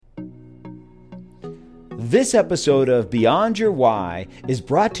This episode of Beyond Your Why is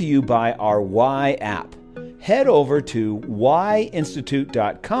brought to you by our Why app. Head over to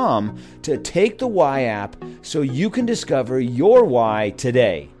whyinstitute.com to take the Why app so you can discover your why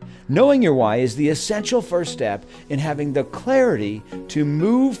today. Knowing your why is the essential first step in having the clarity to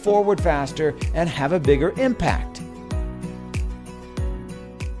move forward faster and have a bigger impact.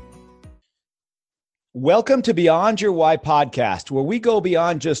 Welcome to Beyond Your Why podcast, where we go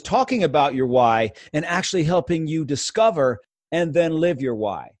beyond just talking about your why and actually helping you discover and then live your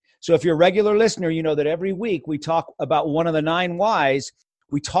why. So if you're a regular listener, you know that every week we talk about one of the 9 whys.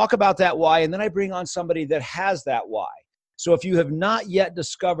 We talk about that why, and then I bring on somebody that has that why. So if you have not yet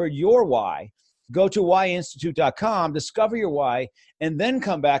discovered your why, go to whyinstitute.com, discover your why, and then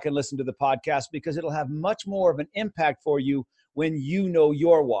come back and listen to the podcast because it'll have much more of an impact for you when you know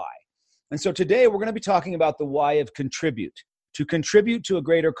your why. And so today we're going to be talking about the why of contribute. To contribute to a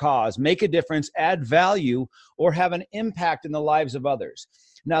greater cause, make a difference, add value, or have an impact in the lives of others.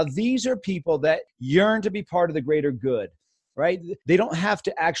 Now, these are people that yearn to be part of the greater good, right? They don't have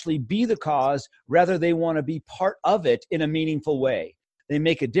to actually be the cause. Rather, they want to be part of it in a meaningful way. They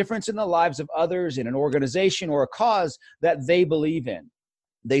make a difference in the lives of others, in an organization or a cause that they believe in.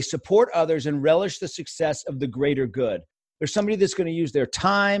 They support others and relish the success of the greater good. There's somebody that's going to use their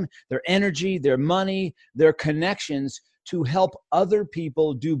time, their energy, their money, their connections to help other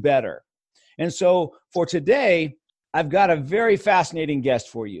people do better. And so for today, I've got a very fascinating guest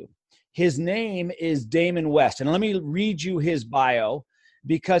for you. His name is Damon West. And let me read you his bio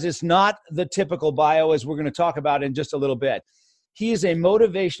because it's not the typical bio as we're going to talk about in just a little bit. He is a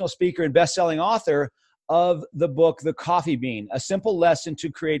motivational speaker and best-selling author of the book, The Coffee Bean, A Simple Lesson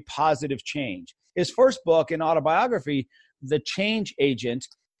to Create Positive Change. His first book and autobiography, The Change Agent,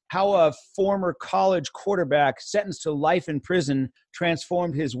 How a Former College Quarterback Sentenced to Life in Prison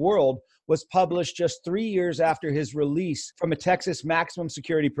Transformed His World, was published just 3 years after his release from a Texas maximum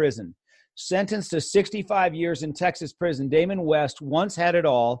security prison. Sentenced to 65 years in Texas prison, Damon West once had it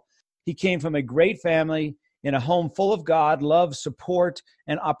all. He came from a great family in a home full of God, love, support,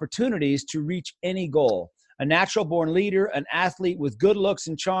 and opportunities to reach any goal. A natural-born leader, an athlete with good looks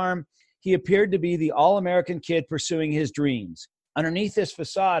and charm, he appeared to be the all-American kid pursuing his dreams. Underneath this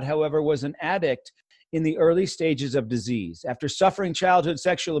facade, however, was an addict in the early stages of disease. After suffering childhood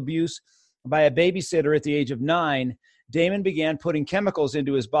sexual abuse by a babysitter at the age of 9, Damon began putting chemicals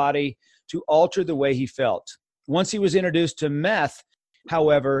into his body to alter the way he felt. Once he was introduced to meth,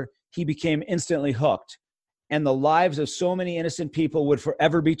 however, he became instantly hooked. And the lives of so many innocent people would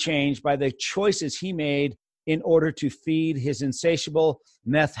forever be changed by the choices he made in order to feed his insatiable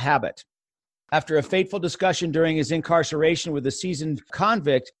meth habit. After a fateful discussion during his incarceration with a seasoned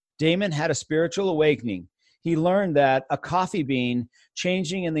convict, Damon had a spiritual awakening. He learned that a coffee bean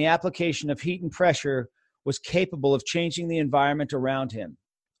changing in the application of heat and pressure was capable of changing the environment around him.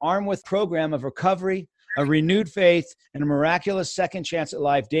 Armed with a program of recovery, a renewed faith, and a miraculous second chance at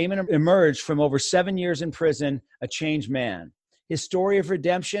life, Damon emerged from over 7 years in prison, a changed man. His story of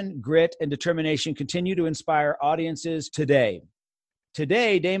redemption, grit, and determination continue to inspire audiences today.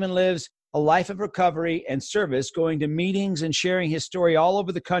 Today, Damon lives a life of recovery and service, going to meetings and sharing his story all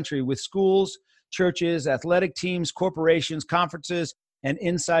over the country with schools, churches, athletic teams, corporations, conferences, and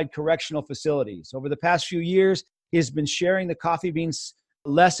inside correctional facilities. Over the past few years, he has been sharing the coffee beans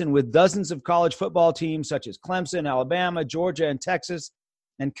lesson with dozens of college football teams such as Clemson, Alabama, Georgia, and Texas,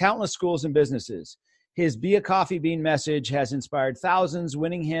 and countless schools and businesses. His Be a Coffee Bean message has inspired thousands,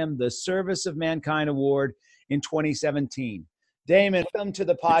 winning him the Service of Mankind Award in 2017. Damon, welcome to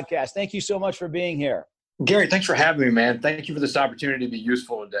the podcast. Thank you so much for being here. Gary, thanks for having me, man. Thank you for this opportunity to be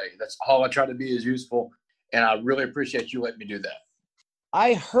useful today. That's all I try to be, is useful, and I really appreciate you letting me do that.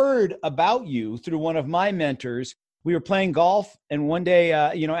 I heard about you through one of my mentors. We were playing golf, and one day,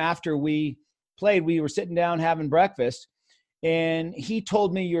 after we played, we were sitting down having breakfast, and he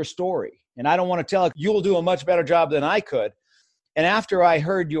told me your story. And I don't want to tell it. You'll do a much better job than I could. And after I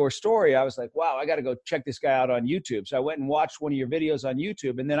heard your story, I was like, wow, I got to go check this guy out on YouTube. So I went and watched one of your videos on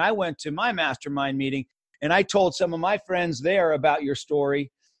YouTube. And then I went to my mastermind meeting, and I told some of my friends there about your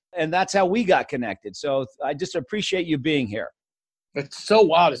story. And that's how we got connected. So I just appreciate you being here. It's so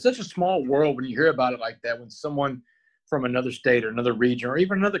wild. It's such a small world when you hear about it like that, when someone from another state or another region or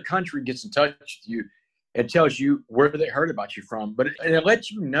even another country gets in touch with you and tells you where they heard about you from. But it lets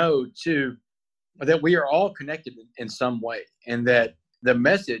you know, too, that we are all connected in some way, and that the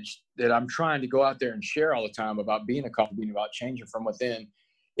message that I'm trying to go out there and share all the time about being a coffee bean, about changing from within,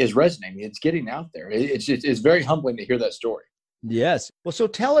 is resonating. It's getting out there. It's very humbling to hear that story. Yes. Well, so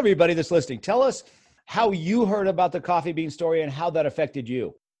tell everybody that's listening, tell us how you heard about the coffee bean story and how that affected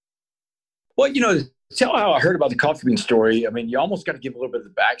you. Well, to tell how I heard about the coffee bean story, I mean, you almost got to give a little bit of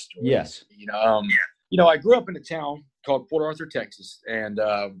the backstory. Yes. I grew up in a town called Port Arthur, Texas, and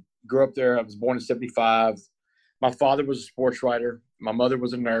grew up there. I was born in 1975. My father was a sports writer. My mother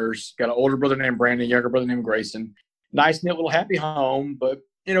was a nurse. Got an older brother named Brandon, younger brother named Grayson. Nice, neat, little happy home. But,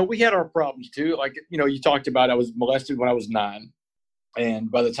 we had our problems too. Like, you talked about I was molested when I was 9. And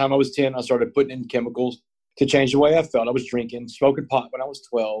by the time I was 10, I started putting in chemicals to change the way I felt. I was drinking, smoking pot when I was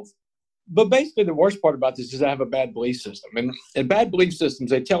 12. But basically the worst part about this is I have a bad belief system. And in bad belief systems,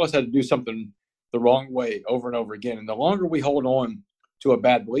 they tell us how to do something the wrong way over and over again. And the longer we hold on to a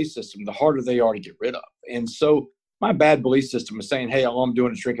bad belief system, the harder they are to get rid of. And so my bad belief system is saying, hey, all I'm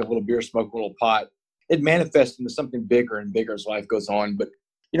doing is drinking a little beer, smoke a little pot. It manifests into something bigger and bigger as life goes on. But,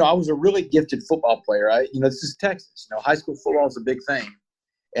 I was a really gifted football player. This is Texas. High school football is a big thing.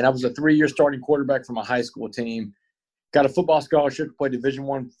 And I was a 3-year starting quarterback for my high school team. Got a football scholarship to play Division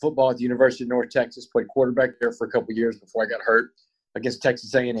I football at the University of North Texas. Played quarterback there for a couple of years before I got hurt against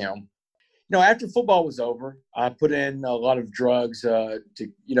Texas A&M. After football was over, I put in a lot of drugs to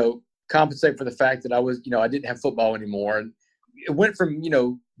compensate for the fact that I didn't have football anymore. And it went from,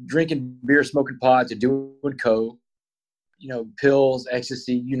 drinking beer, smoking pot to doing coke, pills,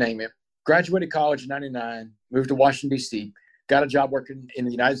 ecstasy, you name it. Graduated college in 1999, moved to Washington, D.C., got a job working in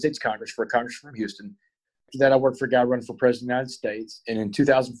the United States Congress for a congressman from Houston. After that, I worked for a guy running for president of the United States. And in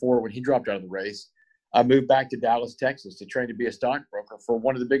 2004, when he dropped out of the race, I moved back to Dallas, Texas to train to be a stockbroker for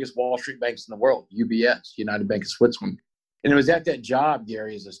one of the biggest Wall Street banks in the world, UBS, United Bank of Switzerland. And it was at that job,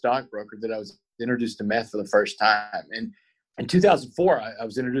 Gary, as a stockbroker, that I was introduced to meth for the first time. And in 2004, I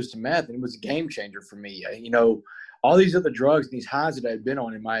was introduced to meth, and it was a game changer for me. All these other drugs and these highs that I had been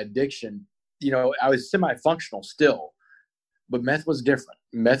on in my addiction, I was semi-functional still. But meth was different.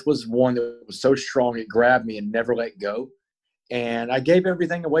 Meth was one that was so strong, it grabbed me and never let go. And I gave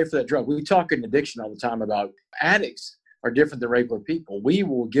everything away for that drug. We talk in addiction all the time about addicts are different than regular people. We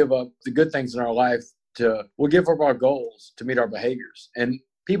will give up the good things in our life we'll give up our goals to meet our behaviors. And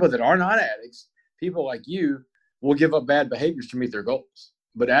people that are not addicts, people like you, will give up bad behaviors to meet their goals.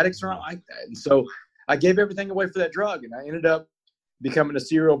 But addicts are not like that. And so I gave everything away for that drug, and I ended up becoming a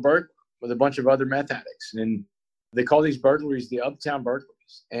serial burglar with a bunch of other meth addicts. And they call these burglaries the Uptown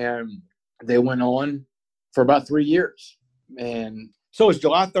burglaries. And they went on for about 3 years. And so it was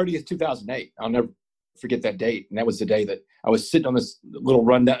July 30th, 2008. I'll never forget that date. And that was the day that I was sitting on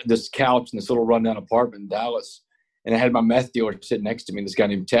this couch in this little rundown apartment in Dallas. And I had my meth dealer sitting next to me, this guy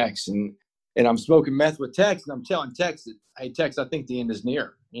named Tex. And I'm smoking meth with Tex. And I'm telling Tex that, hey, Tex, I think the end is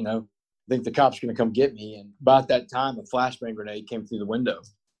near. I think the cops are going to come get me. And about that time, a flashbang grenade came through the window.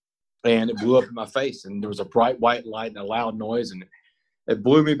 And it blew up in my face. And there was a bright white light and a loud noise. And it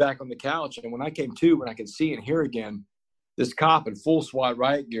blew me back on the couch. And when I came to, when I could see and hear again, this cop in full SWAT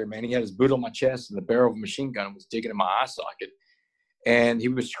riot gear, man, he had his boot on my chest and the barrel of a machine gun was digging in my eye socket. And he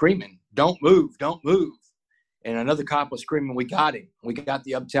was screaming, don't move, don't move. And another cop was screaming, we got him. We got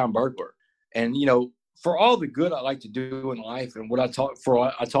the Uptown burglar. And, for all the good I like to do in life and what I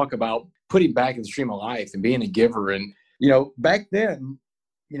talk about putting back in the stream of life and being a giver. And, back then,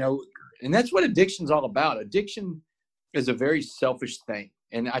 and that's what addiction's all about. Addiction is a very selfish thing.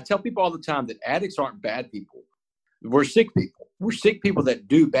 And I tell people all the time that addicts aren't bad people. We're sick people. We're sick people that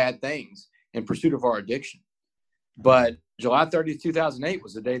do bad things in pursuit of our addiction. But July 30th, 2008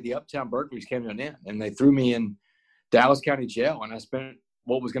 was the day the Uptown burglaries came to an end. And they threw me in Dallas County Jail. And I spent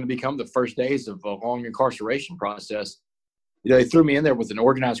what was going to become the first days of a long incarceration process. They threw me in there with an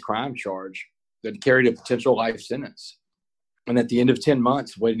organized crime charge that carried a potential life sentence. And at the end of 10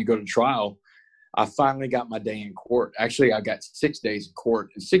 months, waiting to go to trial, I finally got my day in court. Actually, I got 6 days in court.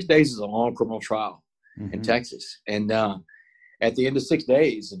 And 6 days is a long criminal trial in Texas. And at the end of 6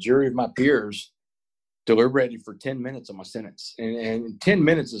 days, a jury of my peers deliberated for 10 minutes on my sentence. And 10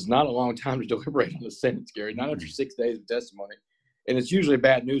 minutes is not a long time to deliberate on a sentence, Gary, not after 6 days of testimony. And it's usually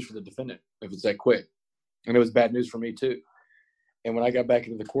bad news for the defendant if it's that quick. And it was bad news for me, too. And when I got back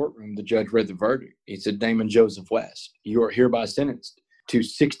into the courtroom, the judge read the verdict. He said, Damon Joseph West, you are hereby sentenced to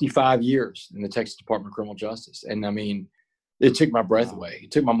 65 years in the Texas Department of Criminal Justice. And, I mean, it took my breath away.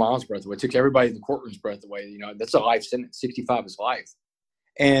 It took my mom's breath away. It took everybody in the courtroom's breath away. That's a life sentence. 65 is life.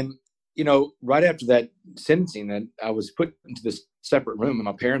 And, right after that sentencing, that I was put into this separate room, and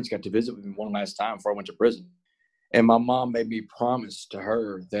my parents got to visit with me one last time before I went to prison. And my mom made me promise to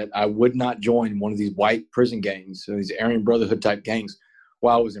her that I would not join one of these white prison gangs, these Aryan Brotherhood type gangs,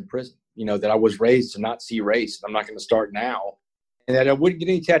 while I was in prison. That I was raised to not see race. I'm not going to start now. And that I wouldn't get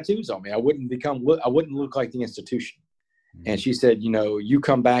any tattoos on me. I wouldn't look like the institution. And she said, you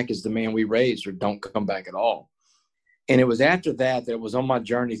come back as the man we raised, or don't come back at all. And it was after that it was on my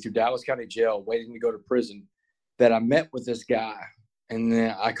journey through Dallas County Jail, waiting to go to prison, that I met with this guy. And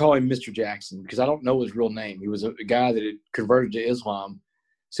then I call him Mr. Jackson because I don't know his real name. He was a guy that had converted to Islam.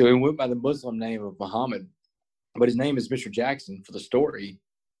 So he went by the Muslim name of Muhammad. But his name is Mr. Jackson for the story.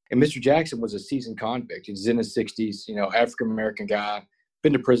 And Mr. Jackson was a seasoned convict. He's in his 60s, African-American guy,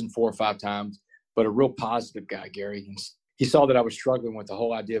 been to prison 4 or 5 times, but a real positive guy, Gary. He saw that I was struggling with the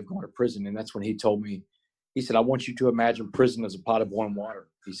whole idea of going to prison. And that's when he told me, he said, I want you to imagine prison as a pot of boiling water.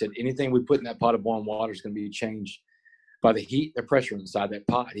 He said, anything we put in that pot of boiling water is going to be changed by the heat, the pressure inside that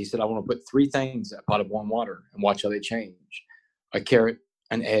pot. He said, I want to put 3 things in that pot of boiling water and watch how they change: a carrot,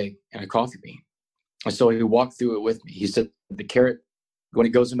 an egg, and a coffee bean. And so he walked through it with me. He said, the carrot, when it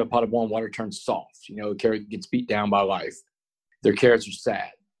goes into a pot of boiling water, turns soft. A carrot gets beat down by life. Their carrots are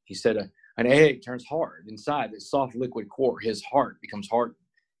sad. He said, an egg turns hard inside, the soft liquid core. His heart becomes hardened.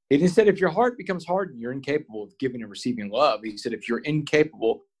 He said, if your heart becomes hardened, you're incapable of giving and receiving love. He said, if you're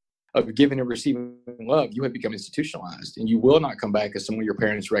incapable of giving and receiving love, you have become institutionalized, and you will not come back as someone your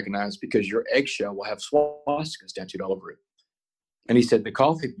parents recognize, because your eggshell will have swastikas tattooed all over it. And he said, the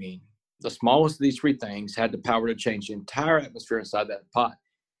coffee bean, the smallest of these 3 things, had the power to change the entire atmosphere inside that pot.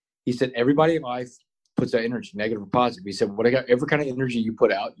 He said, everybody in life puts that energy, negative or positive. He said, whatever kind of energy you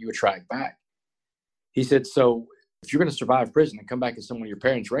put out, you attract back. He said, so if you're going to survive prison and come back as someone your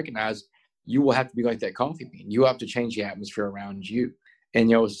parents recognize, you will have to be like that coffee bean. You have to change the atmosphere around you. And,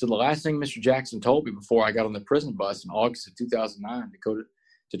 so the last thing Mr. Jackson told me before I got on the prison bus in August of 2009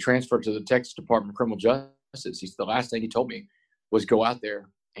 to transfer to the Texas Department of Criminal Justice, he said the last thing he told me was go out there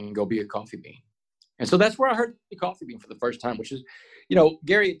and go be a coffee bean. And so that's where I heard the coffee bean for the first time, which is,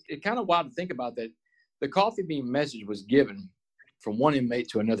 Gary, it's kind of wild to think about that. The coffee bean message was given from one inmate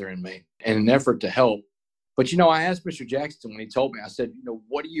to another inmate in an effort to help. But, I asked Mr. Jackson when he told me, I said,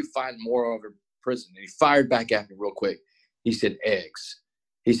 what do you find more of in prison? And he fired back at me real quick. He said, eggs.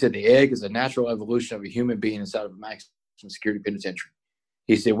 He said, the egg is a natural evolution of a human being inside of a maximum security penitentiary.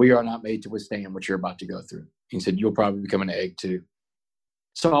 He said, we are not made to withstand what you're about to go through. He said, you'll probably become an egg too.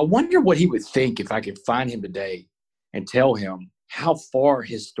 So I wonder what he would think if I could find him today and tell him how far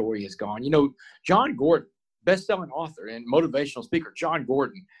his story has gone. John Gordon, best-selling author and motivational speaker, John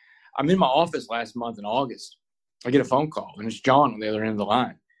Gordon. I'm in my office last month in August. I get a phone call, and it's John on the other end of the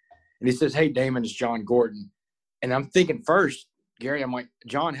line. And he says, hey, Damon, it's John Gordon. And I'm thinking first, Gary, I'm like,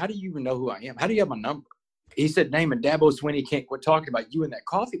 John, how do you even know who I am? How do you have my number? He said, Damon, Dabo Swinney can't quit talking about you and that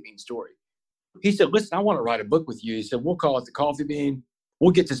coffee bean story. He said, listen, I want to write a book with you. He said, we'll call it The Coffee Bean.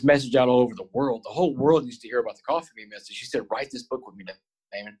 We'll get this message out all over the world. The whole world needs to hear about the coffee bean message. He said, write this book with me,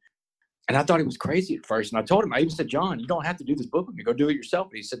 Damon. And I thought he was crazy at first. And I told him, I even said, John, you don't have to do this book with me. Go do it yourself.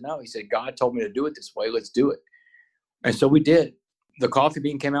 And he said, no. He said, God told me to do it this way. Let's do it. And so we did. The Coffee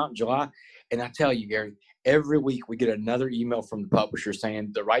Bean came out in July. And I tell you, Gary, every week we get another email from the publisher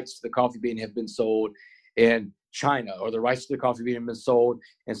saying the rights to the Coffee Bean have been sold in China, or the rights to the Coffee Bean have been sold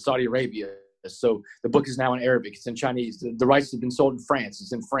in Saudi Arabia. So the book is now in Arabic. It's in Chinese. The rights have been sold in France.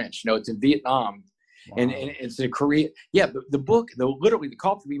 It's in French. It's in Vietnam. Wow. And it's in Korea. Yeah, the book, literally the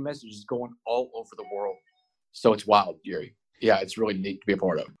Coffee Bean message is going all over the world. So it's wild, Gary. Yeah, it's really neat to be a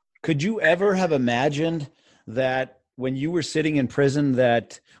part of. Could you ever have imagined that when you were sitting in prison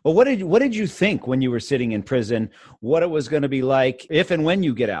what did you think when you were sitting in prison, what it was going to be like if and when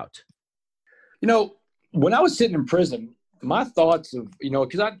you get out? When I was sitting in prison, my thoughts of,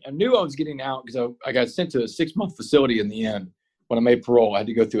 because I knew I was getting out because I got sent to a 6-month facility in the end. When I made parole, I had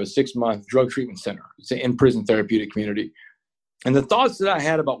to go through a 6-month drug treatment center. It's an in-prison therapeutic community. And the thoughts that I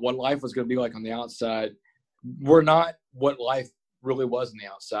had about what life was going to be like on the outside were not what life really was on the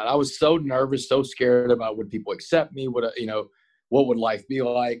outside. I was so nervous, so scared about would people accept me? What would life be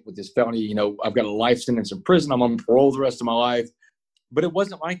like with this felony? I've got a life sentence in prison. I'm on parole the rest of my life. But it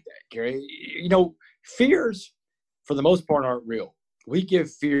wasn't like that, Gary. Fears, for the most part, aren't real. We give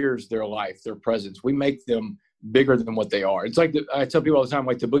fears their life, their presence. We make them bigger than what they are. It's like I tell people all the time,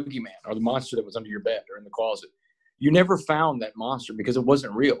 like the boogeyman or the monster that was under your bed or in the closet. You never found that monster because it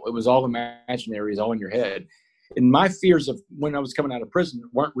wasn't real. It was all imaginary. It's all in your head. And my fears of when I was coming out of prison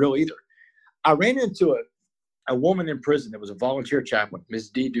weren't real either. I ran into a woman in prison that was a volunteer chaplain, Ms.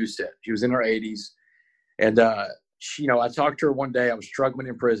 Dee Doucette. She was in her 80s. And I talked to her one day. I was struggling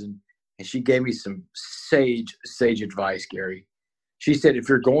in prison, and she gave me some sage advice, Gary. She said, if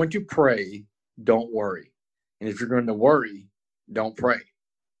you're going to pray, don't worry. And if you're going to worry, don't pray.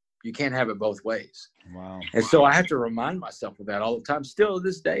 You can't have it both ways. Wow. And so I have to remind myself of that all the time, still to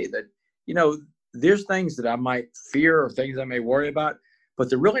this day, that, there's things that I might fear or things I may worry about, but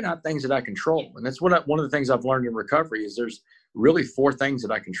they're really not things that I control. And that's one of the things I've learned in recovery is there's really 4 things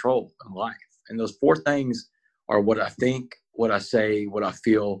that I control in life. And those 4 things are what I think, what I say, what I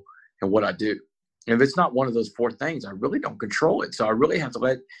feel, and what I do. And if it's not one of those four things, I really don't control it. So I really have to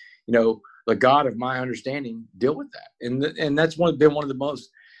let, the God of my understanding deal with that. And that's been one of the most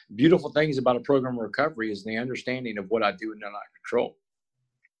beautiful things about a program of recovery is the understanding of what I do and not control.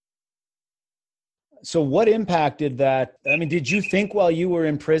 So what impacted that? I mean, did you think while you were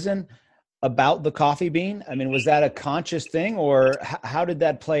in prison about the coffee bean? I mean, was that a conscious thing, or how did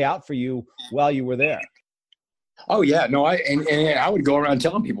that play out for you while you were there? Oh yeah, no, I would go around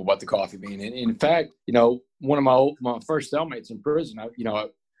telling people about the coffee bean. And in fact, one of my first cellmates in prison,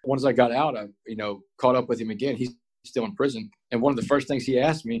 once I got out, I caught up with him again. He's still in prison. And one of the first things he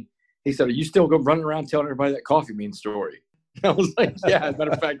asked me, he said, "Are you still running around telling everybody that coffee bean story?" I was like, "Yeah, as a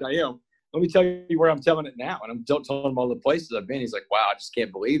matter of fact, I am. Let me tell you where I'm telling it now." And I'm telling him all the places I've been. He's like, "Wow, I just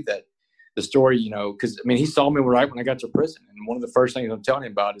can't believe that the story, because he saw me right when I got to prison. And one of the first things I'm telling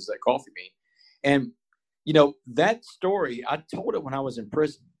him about is that coffee bean." And, that story, I told it when I was in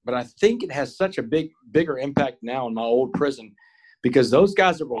prison, but I think it has such a bigger impact now in my old prison, because those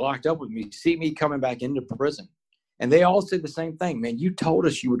guys that were locked up with me see me coming back into prison. And they all said the same thing. "Man, you told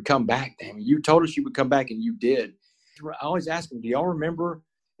us you would come back, damn. You told us you would come back, and you did." I always ask them, "Do y'all remember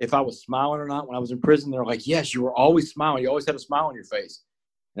if I was smiling or not when I was in prison?" They're like, "Yes, you were always smiling. You always had a smile on your face."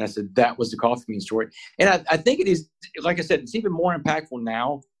 And I said, that was the coffee bean story. And I think it is, like I said, it's even more impactful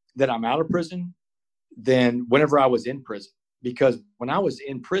now that I'm out of prison than whenever I was in prison. Because when I was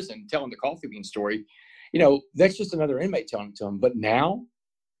in prison telling the coffee bean story, that's just another inmate telling it to him. But now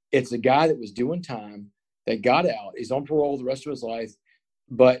it's a guy that was doing time, that got out, is on parole the rest of his life,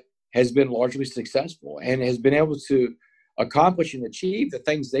 but has been largely successful and has been able to accomplish and achieve the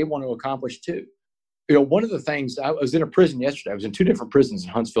things they want to accomplish too. One of the things, I was in a prison yesterday. I was in two different prisons in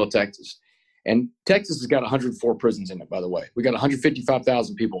Huntsville, Texas. And Texas has got 104 prisons in it, by the way. We got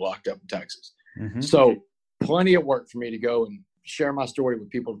 155,000 people locked up in Texas. Mm-hmm. So plenty of work for me to go and share my story with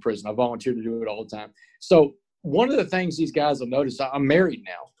people in prison. I volunteer to do it all the time. So one of the things these guys will notice, I'm married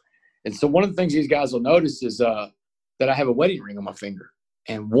now. And so one of the things these guys will notice is that I have a wedding ring on my finger.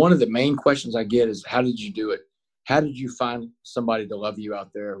 And one of the main questions I get is, how did you do it? How did you find somebody to love you out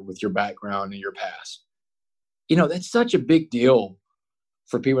there with your background and your past? That's such a big deal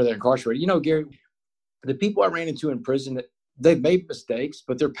for people that are incarcerated. Gary, the people I ran into in prison, they've made mistakes,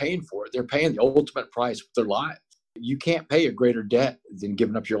 but they're paying for it. They're paying the ultimate price with their lives. You can't pay a greater debt than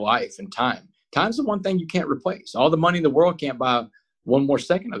giving up your life and time. Time's the one thing you can't replace. All the money in the world can't buy one more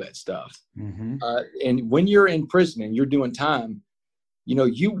second of that stuff. Mm-hmm. And when you're in prison and you're doing time,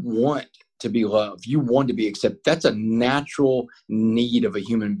 you want to be loved. You want to be accepted. That's a natural need of a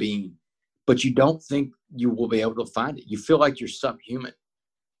human being, but you don't think you will be able to find it. You feel like you're subhuman.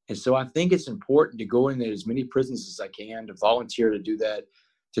 And so I think it's important to go into as many prisons as I can, to volunteer to do that,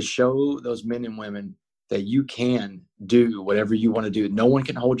 to show those men and women that you can do whatever you want to do. No one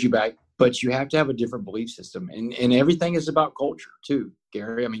can hold you back, but you have to have a different belief system. And everything is about culture too,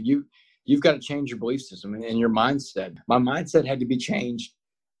 Gary. I mean, you've got to change your belief system and your mindset. My mindset had to be changed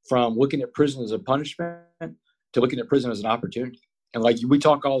from looking at prison as a punishment to looking at prison as an opportunity. And like we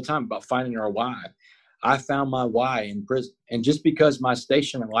talk all the time about finding our why. I found my why in prison. And just because my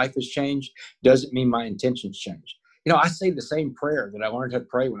station in life has changed doesn't mean my intentions changed. I say the same prayer that I learned how to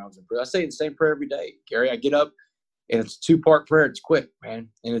pray when I was in prison. I say the same prayer every day, Gary. I get up and it's a 2-part prayer. It's quick, man.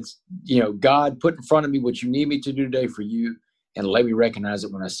 And it's, God, put in front of me what you need me to do today for you, and let me recognize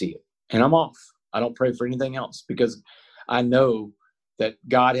it when I see it. And I'm off. I don't pray for anything else because I know that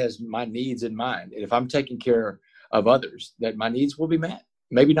God has my needs in mind. And if I'm taking care of others, that my needs will be met.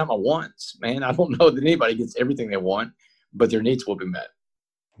 Maybe not my wants, man. I don't know that anybody gets everything they want, but their needs will be met.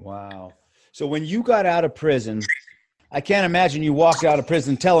 Wow. So when you got out of prison, I can't imagine you walked out of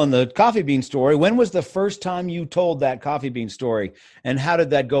prison telling the coffee bean story. When was the first time you told that coffee bean story, and how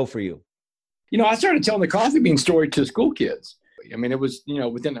did that go for you? I started telling the coffee bean story to school kids. I mean, it was,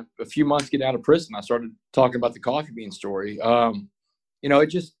 within a few months getting out of prison, I started talking about the coffee bean story. It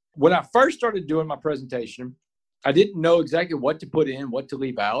just, when I first started doing my presentation, I didn't know exactly what to put in, what to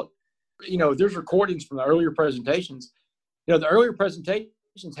leave out. There's recordings from the earlier presentations. The earlier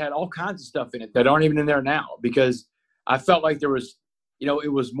presentations had all kinds of stuff in it that aren't even in there now, because I felt like there was,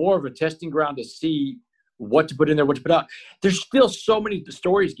 it was more of a testing ground to see what to put in there, what to put out. There's still so many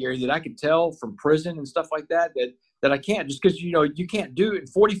stories, Gary, that I could tell from prison and stuff like that I can't, just because, you can't do it in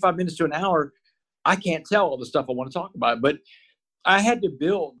 45 minutes to an hour. I can't tell all the stuff I want to talk about, but I had to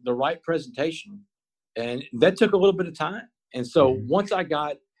build the right presentation. And that took a little bit of time. And so once I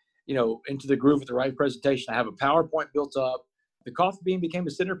got, into the groove of the right presentation, I have a PowerPoint built up. The coffee bean became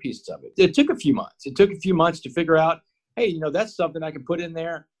a centerpiece of it. It took a few months. It took a few months to figure out, hey, that's something I can put in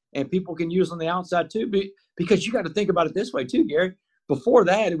there and people can use on the outside too. Because you got to think about it this way too, Gary. Before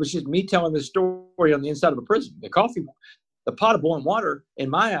that, it was just me telling the story on the inside of a prison. The pot of boiling water, in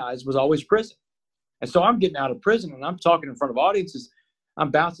my eyes, was always prison. And so I'm getting out of prison and I'm talking in front of audiences.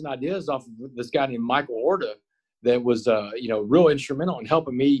 I'm bouncing ideas off of this guy named Michael Orta that was, real instrumental in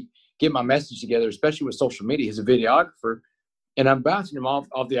helping me get my message together, especially with social media. He's a videographer. And I'm bouncing him off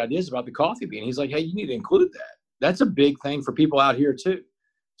the ideas about the coffee bean. He's like, hey, you need to include that. That's a big thing for people out here too.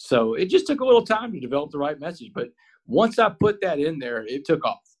 So it just took a little time to develop the right message. But once I put that in there, it took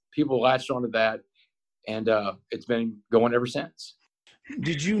off. People latched onto that. And it's been going ever since.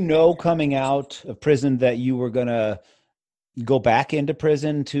 Did you know coming out of prison that you were going to go back into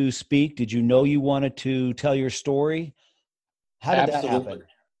prison to speak? Did you know you wanted to tell your story? How did that happen?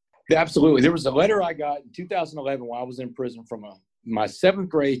 Absolutely. There was a letter I got in 2011 while I was in prison from my 7th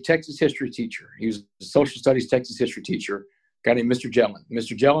grade Texas history teacher. He was a social studies Texas history teacher, a guy named Mr. Jellin.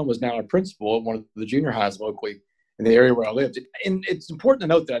 Mr. Jellin was now a principal at one of the junior highs locally in the area where I lived. And it's important to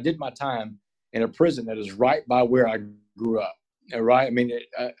note that I did my time in a prison that is right by where I grew up. Right? I mean,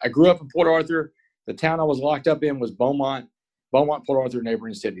 I grew up in Port Arthur. The town I was locked up in was Beaumont, Port Arthur,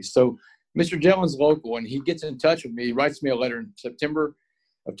 neighboring cities. So Mr. Jellin's local, and he gets in touch with me. He writes me a letter in September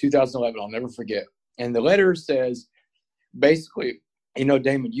of 2011. I'll never forget. And the letter says, basically,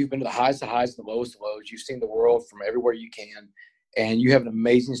 Damon, you've been to the highest of highs and the lowest of lows. You've seen the world from everywhere you can, and you have an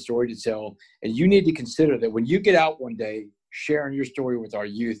amazing story to tell. And you need to consider that when you get out one day, sharing your story with our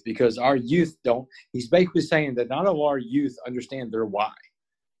youth, because our youth don't. He's basically saying that not all our youth understand their why.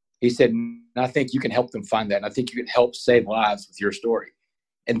 He said, and I think you can help them find that. And I think you can help save lives with your story.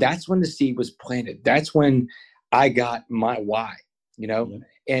 And that's when the seed was planted. That's when I got my why, Yeah.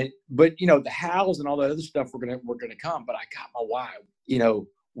 But the hows and all that other stuff were gonna come, but I got my why,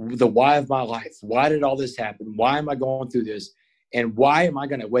 the why of my life. Why did all this happen? Why am I going through this? And why am I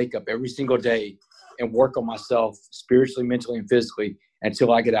going to wake up every single day and work on myself spiritually, mentally, and physically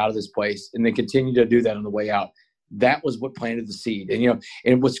until I get out of this place, and then continue to do that on the way out? That was what planted the seed. And,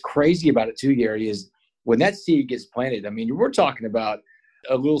 and what's crazy about it too, Gary, is when that seed gets planted, I mean, we're talking about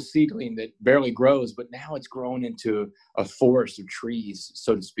a little seedling that barely grows, but now it's grown into a forest of trees,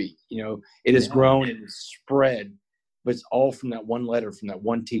 so to speak. It has grown and spread, but it's all from that one letter from that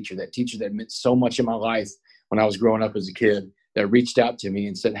one teacher, that meant so much in my life when I was growing up as a kid, that reached out to me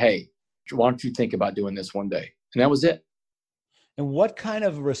and said, hey, why don't you think about doing this one day? And that was it. And what kind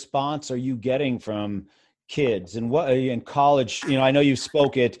of response are you getting from kids and what in college? I know you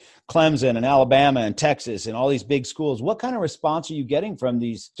spoke at Clemson and Alabama and Texas and all these big schools. What kind of response are you getting from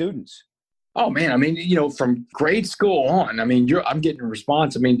these students? Oh man, I mean, from grade school on, I mean, I'm getting a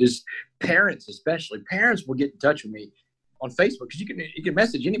response. I mean, just parents, especially parents, will get in touch with me on Facebook, because you can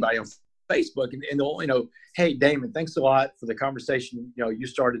message anybody on Facebook and they'll, hey, Damon, thanks a lot for the conversation, you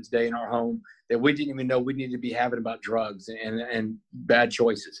started today in our home that we didn't even know we needed to be having about drugs and bad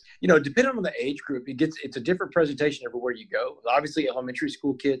choices. Depending on the age group, it's a different presentation everywhere you go. Obviously, elementary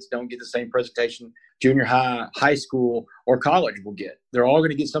school kids don't get the same presentation junior high, high school, or college will get. They're all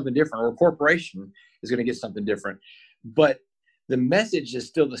going to get something different, or a corporation is going to get something different. But the message is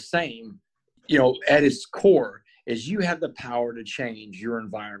still the same, at its core, is you have the power to change your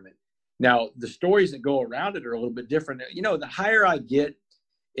environment. Now, the stories that go around it are a little bit different. The higher I get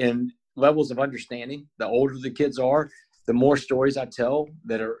in levels of understanding, the older the kids are, the more stories I tell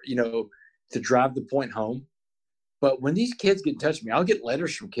that are, to drive the point home. But when these kids get in touch with me, I'll get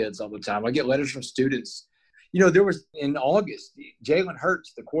letters from kids all the time. I get letters from students. There was in August, Jalen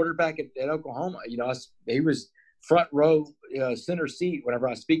Hurts, the quarterback at Oklahoma, he was front row center seat whenever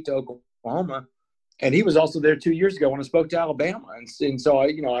I speak to Oklahoma. And he was also there 2 years ago when I spoke to Alabama. And so,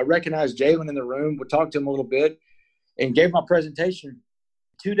 I recognized Jalen in the room, would talk to him a little bit, and gave my presentation.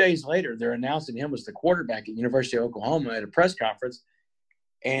 2 days later, they're announcing him as the quarterback at University of Oklahoma at a press conference.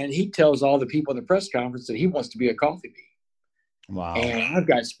 And he tells all the people in the press conference that he wants to be a coffee bean. Wow. And I've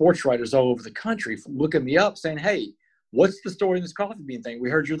got sports writers all over the country looking me up saying, hey, what's the story in this coffee bean thing?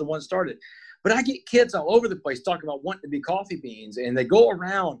 We heard you're the one that started. But I get kids all over the place talking about wanting to be coffee beans. And they go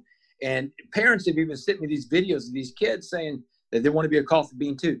around. And parents have even sent me these videos of these kids saying that they want to be a coffee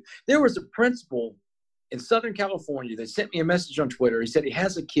bean too. There was a principal in Southern California that sent me a message on Twitter. He said he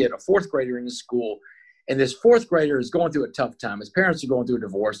has a kid, a 4th grader in his school, and this 4th grader is going through a tough time. His parents are going through a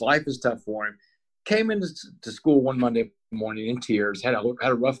divorce. Life is tough for him. Came into school one Monday morning in tears, had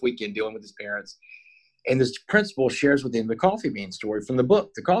a rough weekend dealing with his parents. And this principal shares with him the coffee bean story from the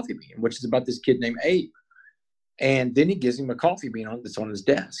book, The Coffee Bean, which is about this kid named Abe. And then he gives him a coffee bean that's on his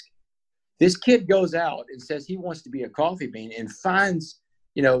desk. This kid goes out and says he wants to be a coffee bean and finds,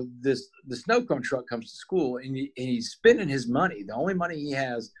 the snow cone truck comes to school and he's spending his money, the only money he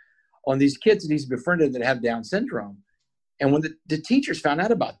has, on these kids that he's befriended that have Down syndrome. And when the teachers found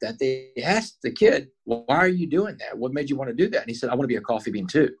out about that, they asked the kid, well, why are you doing that? What made you want to do that? And he said, I want to be a coffee bean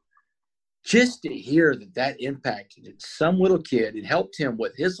too. Just to hear that impacted some little kid, it helped him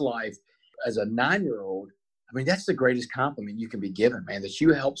with his life as a 9-year-old. I mean, that's the greatest compliment you can be given, man, that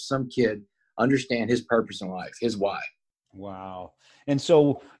you help some kid understand his purpose in life, his why. Wow. And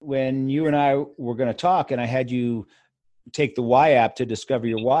so when you and I were going to talk, and I had you take the Why app to discover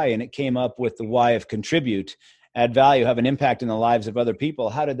your why, and it came up with the why of contribute, add value, have an impact in the lives of other people.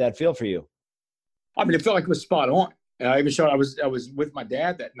 How did that feel for you? I mean, it felt like it was spot on. And I even showed, I was with my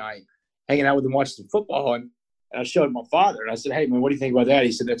dad that night, hanging out with him, watching some football, and I showed my father, and I said, hey, man, what do you think about that?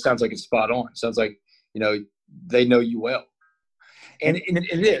 He said, that sounds like it's spot on. It sounds like, they know you well. And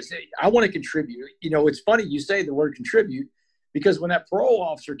it is. I want to contribute. It's funny you say the word contribute, because when that parole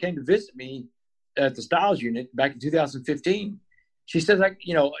officer came to visit me at the Styles unit back in 2015, she said,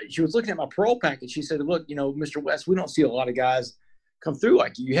 she was looking at my parole package. She said, look, Mr. West, we don't see a lot of guys come through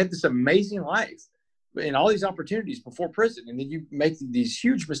like you. You had this amazing life and all these opportunities before prison. And then you make these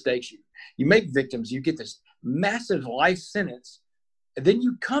huge mistakes. You make victims. You get this massive life sentence. And then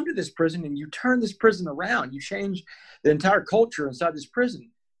you come to this prison and you turn this prison around. You change the entire culture inside this prison.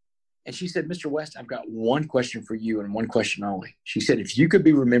 And she said, Mr. West, I've got one question for you and one question only. She said, if you could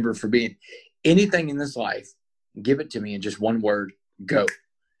be remembered for being anything in this life, give it to me in just one word, go.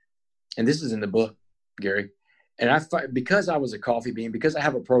 And this is in the book, Gary. And because I was a coffee bean, because I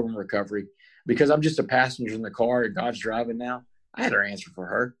have a program recovery, because I'm just a passenger in the car and God's driving now, I had her answer for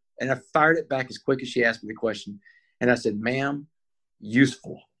her. And I fired it back as quick as she asked me the question. And I said, ma'am,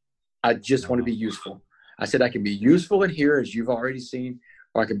 useful. I just want to be useful. I said, I can be useful in here, as you've already seen,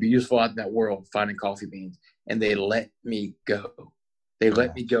 or I can be useful out in that world finding coffee beans. And they let me go. They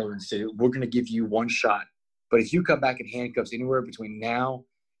let me go and said, we're going to give you one shot. But if you come back in handcuffs anywhere between now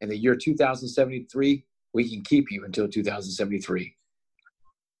and the year 2073, we can keep you until 2073.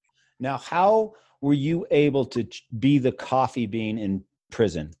 Now, how were you able to be the coffee bean in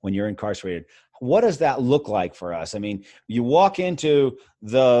prison when you're incarcerated? What does that look like for us? I mean, you walk into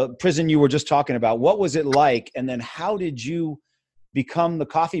the prison you were just talking about. What was it like? And then how did you become the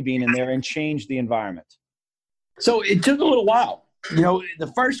coffee bean in there and change the environment? So it took a little while.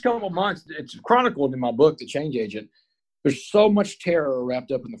 The first couple of months, it's chronicled in my book, The Change Agent. There's so much terror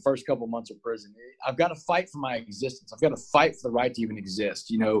wrapped up in the first couple of months of prison. I've got to fight for my existence. I've got to fight for the right to even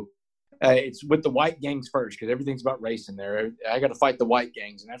exist. It's with the white gangs first, because everything's about race in there. I got to fight the white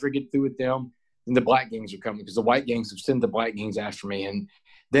gangs. And after I get through with them, then the black gangs are coming, because the white gangs have sent the black gangs after me. And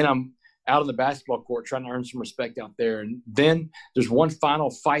then I'm out on the basketball court trying to earn some respect out there. And then there's one final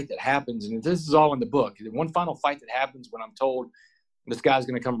fight that happens. And this is all in the book. One final fight that happens when I'm told this guy's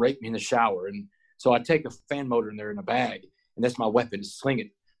going to come rape me in the shower. And so I take a fan motor in there in a bag, and that's my weapon, to sling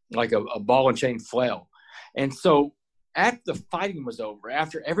it like a ball and chain flail. And so after the fighting was over,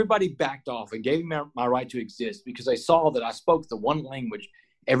 after everybody backed off and gave me my right to exist, because they saw that I spoke the one language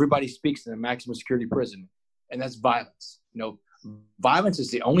everybody speaks in a maximum security prison, and that's violence. Violence is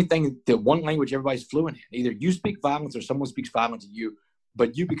the only thing, the one language everybody's fluent in. Either you speak violence or someone speaks violence to you,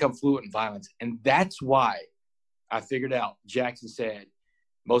 but you become fluent in violence. And that's why I figured out, Jackson said,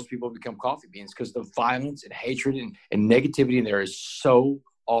 most people become coffee beans, because the violence and hatred and negativity in there is so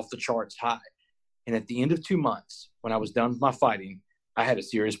off the charts high. And at the end of 2 months, when I was done with my fighting, I had a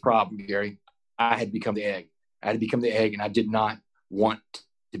serious problem, Gary. I had become the egg. I had become the egg, and I did not want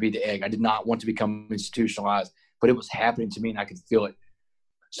to be the egg. I did not want to become institutionalized, but it was happening to me, and I could feel it.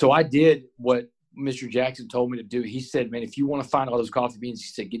 So I did what Mr. Jackson told me to do. He said, man, if you want to find all those coffee beans, he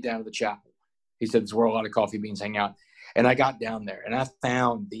said, get down to the chapel. He said, it's where a lot of coffee beans hang out. And I got down there, and I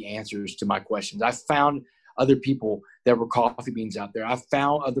found the answers to my questions. I found other people that were coffee beans out there. I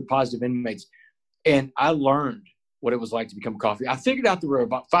found other positive inmates, and I learned what it was like to become a coffee. I figured out there were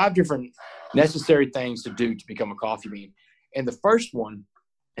about 5 different necessary things to do to become a coffee bean. And the first one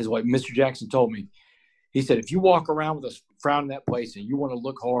is what Mr. Jackson told me. He said, if you walk around with a frown in that place and you want to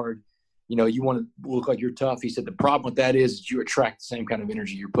look hard, you want to look like you're tough. He said, the problem with that is you attract the same kind of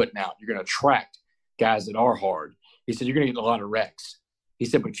energy you're putting out. You're going to attract guys that are hard. He said, you're going to get a lot of wrecks. He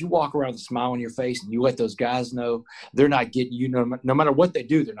said, but if you walk around with a smile on your face and you let those guys know they're not getting you, no matter what they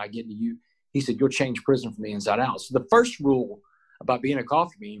do, they're not getting to you. He said, you'll change prison from the inside out. So the first rule about being a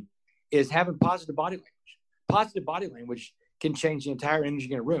coffee bean is having positive body language. Positive body language can change the entire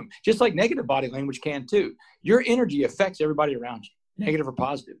energy in a room, just like negative body language can too. Your energy affects everybody around you, negative or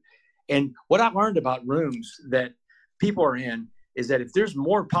positive. And what I learned about rooms that people are in is that if there's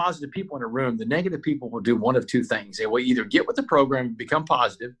more positive people in a room, the negative people will do one of 2 things. They will either get with the program and become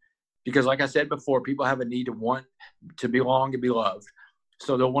positive, because like I said before, people have a need to want to belong and be loved.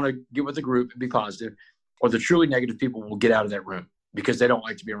 So they'll want to get with the group and be positive, or the truly negative people will get out of that room because they don't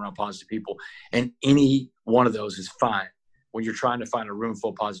like to be around positive people. And any one of those is fine when you're trying to find a room full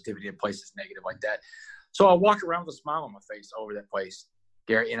of positivity in places negative like that. So I walked around with a smile on my face all over that place,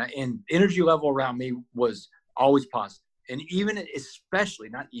 Gary, and energy level around me was always positive. And even especially,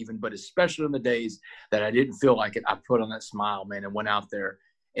 not even, but especially in the days that I didn't feel like it, I put on that smile, man, and went out there.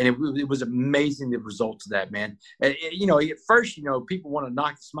 And it was amazing, the results of that, man. And, at first, people want to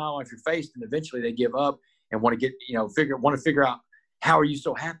knock the smile off your face, and eventually they give up and want to get, figure out, how are you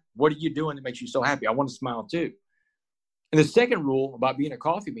so happy? What are you doing that makes you so happy? I want to smile too. And the second rule about being a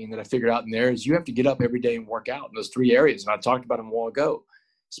coffee bean that I figured out in there is you have to get up every day and work out in those 3 areas. And I talked about them a while ago.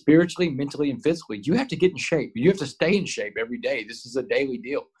 Spiritually, mentally, and physically, you have to get in shape. You have to stay in shape every day. This is a daily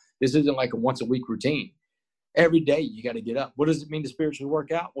deal. This isn't like a once-a-week routine. Every day you got to get up. What does it mean to spiritually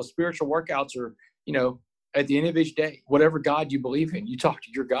work out? Well, spiritual workouts are, at the end of each day, whatever God you believe in, you talk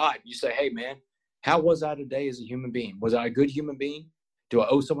to your God. You say, hey, man, how was I today as a human being? Was I a good human being? Do I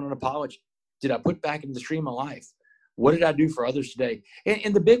owe someone an apology? Did I put back into the stream of life? What did I do for others today?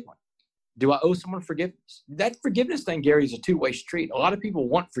 And the big one, do I owe someone forgiveness? That forgiveness thing, Gary, is a two-way street. A lot of people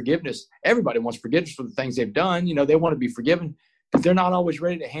want forgiveness. Everybody wants forgiveness for the things they've done. They want to be forgiven, but they're not always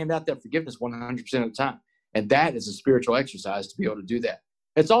ready to hand out that forgiveness 100% of the time. And that is a spiritual exercise to be able to do that.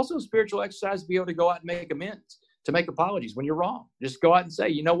 It's also a spiritual exercise to be able to go out and make amends, to make apologies when you're wrong. Just go out and say,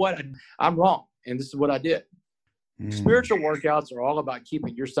 you know what, I'm wrong, and this is what I did. Spiritual workouts are all about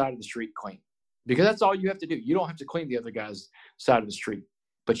keeping your side of the street clean, because that's all you have to do. You don't have to clean the other guy's side of the street,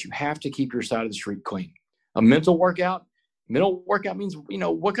 but you have to keep your side of the street clean. A mental workout means,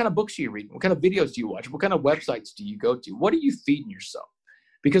 what kind of books do you read? What kind of videos do you watch? What kind of websites do you go to? What are you feeding yourself?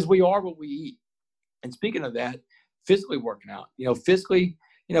 Because we are what we eat. And speaking of that, physically working out, physically,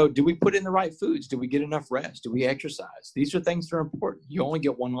 do we put in the right foods? Do we get enough rest? Do we exercise? These are things that are important. You only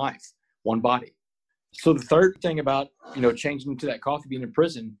get one life, one body. So the third thing about, changing to that coffee bean in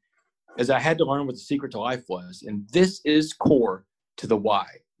prison is I had to learn what the secret to life was. And this is core to the why,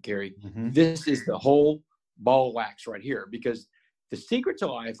 Gary. Mm-hmm. This is the whole ball of wax right here, because the secret to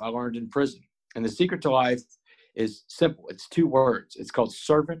life I learned in prison. And the secret to life is simple. It's 2 words. It's called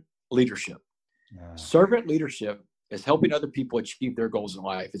servant leadership. Servant leadership is helping other people achieve their goals in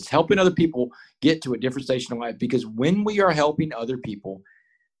life. It's helping other people get to a different station in life, because when we are helping other people,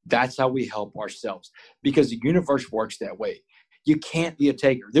 that's how we help ourselves, because the universe works that way. You can't be a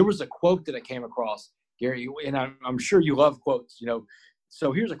taker. There was a quote that I came across, Gary, and I'm sure you love quotes,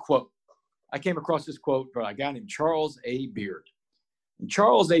 So here's a quote. I came across this quote by a guy named Charles A. Beard. And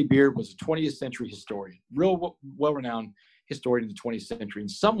Charles A. Beard was a 20th century historian, real well-renowned historian in the 20th century.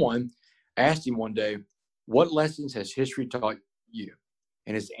 And someone asked him one day, what lessons has history taught you?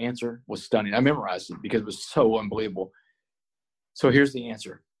 And his answer was stunning. I memorized it because it was so unbelievable. So here's the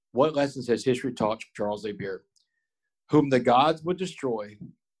answer. What lessons has history taught Charles A. Beard? Whom the gods would destroy,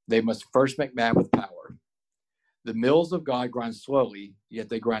 they must first make mad with power. The mills of God grind slowly, yet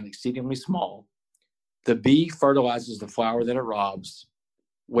they grind exceedingly small. The bee fertilizes the flower that it robs.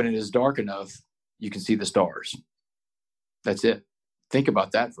 When it is dark enough, you can see the stars. That's it. Think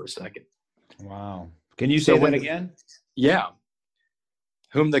about that for a second. Wow. Can you say that again? Yeah.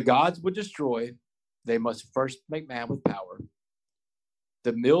 Whom the gods would destroy, they must first make mad with power.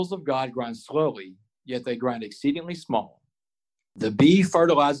 The mills of God grind slowly, yet they grind exceedingly small. The bee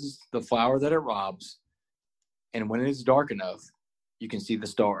fertilizes the flower that it robs, and when it is dark enough, you can see the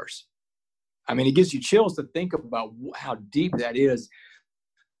stars. I mean, it gives you chills to think about how deep that is.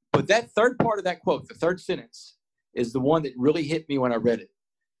 But that third part of that quote, the third sentence, is the one that really hit me when I read it.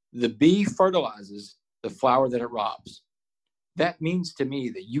 The bee fertilizes the flower that it robs. That means to me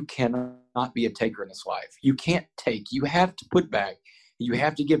that you cannot be a taker in this life. You can't take. You have to put back. You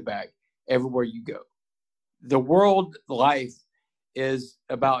have to give back everywhere you go. The world life is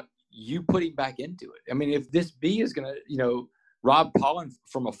about you putting back into it. I mean, if this bee is going to, rob pollen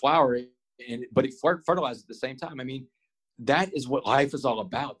from a flower, but it fertilizes at the same time, I mean, that is what life is all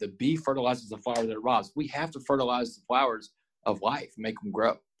about. The bee fertilizes the flower that it robs. We have to fertilize the flowers of life, make them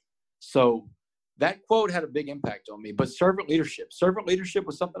grow. So that quote had a big impact on me. But servant leadership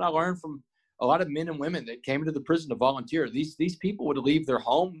was something I learned from a lot of men and women that came into the prison to volunteer. These people would leave their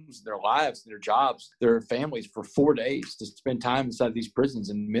homes, their lives, their jobs, their families for 4 days to spend time inside these prisons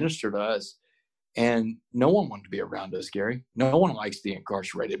and minister to us. And no one wanted to be around us, Gary. No one likes the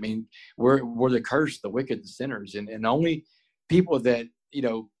incarcerated. I mean, we're the cursed, the wicked, the sinners, and only people that, and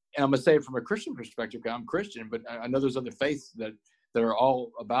I'm going to say it from a Christian perspective, I'm Christian, but I know there's other faiths that are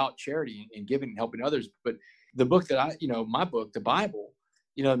all about charity and giving and helping others. But the book that my book, the Bible,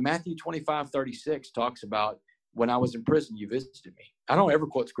 Matthew 25:36 talks about when I was in prison, you visited me. I don't ever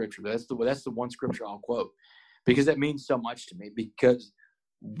quote scripture, but that's the one scripture I'll quote because that means so much to me. Because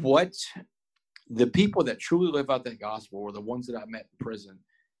what the people that truly live out that gospel were the ones that I met in prison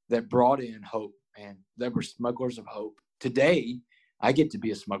that brought in hope, and they were smugglers of hope. Today, I get to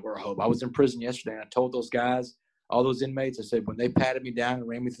be a smuggler of hope. I was in prison yesterday, and I told those guys, all those inmates, I said, when they patted me down and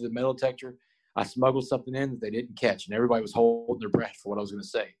ran me through the metal detector, I smuggled something in that they didn't catch, and everybody was holding their breath for what I was going to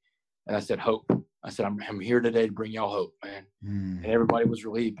say. And I said, hope. I said, I'm here today to bring y'all hope, man. And everybody was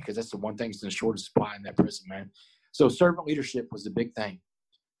relieved because that's the one thing that's in the shortest supply in that prison, man. So servant leadership was the big thing.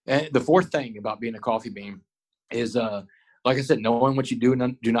 And the fourth thing about being a coffee bean is, like I said, knowing what you do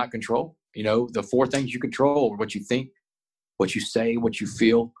and do not control. You know, the four things you control are what you think, what you say, what you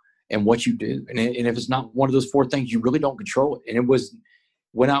feel, and what you do. And if it's not one of those four things, you really don't control it. And it was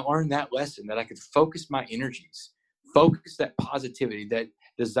when I learned that lesson that I could focus my energies, focus that positivity, that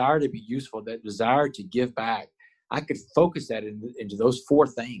desire to be useful, that desire to give back. I could focus that into those four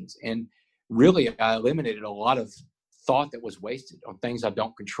things. And really, I eliminated a lot of thought that was wasted on things I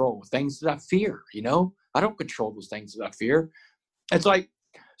don't control, things that I fear. You know, I don't control those things that I fear. It's like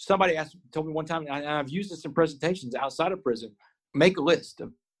somebody told me one time, and I've used this in presentations outside of prison, make a list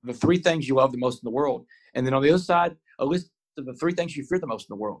of the three things you love the most in the world. And then on the other side, a list of the three things you fear the most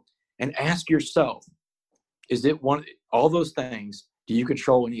in the world. And ask yourself, is it all those things, do you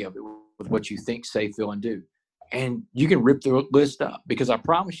control any of it with what you think, say, feel, and do? And you can rip the list up because I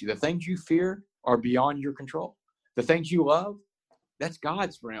promise you, the things you fear are beyond your control. The things you love, that's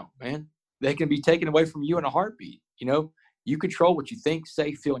God's realm, man. They can be taken away from you in a heartbeat. You know, you control what you think,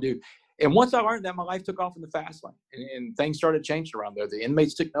 say, feel, and do. And once I learned that, my life took off in the fast lane, and things started changing around there. The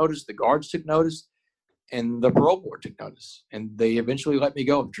inmates took notice, the guards took notice, and the parole board took notice. And they eventually let me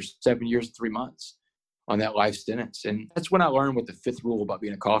go after 7 years and 3 months on that life sentence. And that's when I learned what the fifth rule about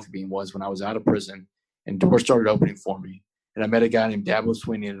being a coffee bean was, when I was out of prison and doors started opening for me. And I met a guy named Dabo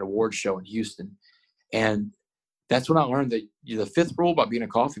Sweeney at an award show in Houston. And that's when I learned that the fifth rule about being a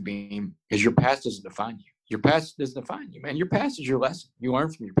coffee bean is your past doesn't define you. Your past doesn't define you, man. Your past is your lesson. You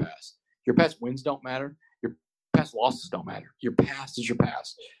learn from your past. Your past wins don't matter. Your past losses don't matter. Your past is your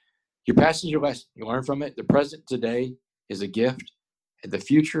past. Your past is your lesson. You learn from it. The present today is a gift, and the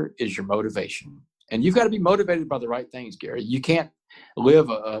future is your motivation. And you've got to be motivated by the right things, Gary. You can't live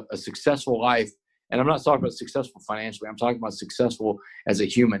a successful life, and I'm not talking about successful financially. I'm talking about successful as a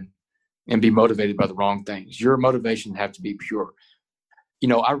human and be motivated by the wrong things. Your motivation have to be pure. You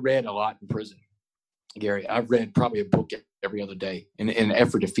know, I read a lot in prison, Gary. I've read probably a book every other day in an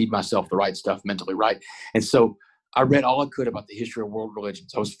effort to feed myself the right stuff mentally, right? And so I read all I could about the history of world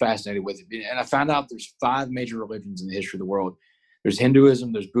religions. I was fascinated with it. And I found out there's 5 major religions in the history of the world. There's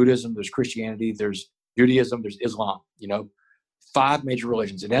Hinduism, there's Buddhism, there's Christianity, there's Judaism, there's Islam, you know, 5 major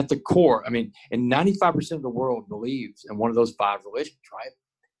religions. And at the core, I mean, and 95% of the world believes in one of those 5 religions, right?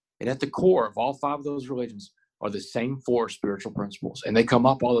 And at the core of all 5 of those religions are the same 4 spiritual principles. And they come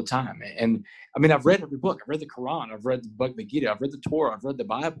up all the time. And I mean, I've read every book. I've read the Quran. I've read the Bhagavad Gita. I've read the Torah. I've read the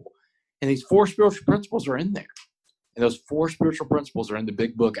Bible. And these 4 spiritual principles are in there. And those 4 spiritual principles are in the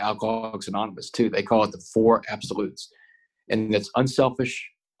big book, Alcoholics Anonymous, too. They call it the 4 absolutes. And that's unselfish,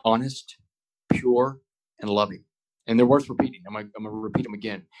 honest, pure, and loving. And they're worth repeating. I'm going to repeat them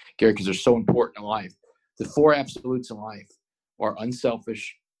again, Gary, because they're so important in life. The 4 absolutes in life are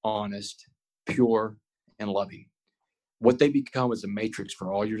unselfish, honest, pure, and loving. What they become is a matrix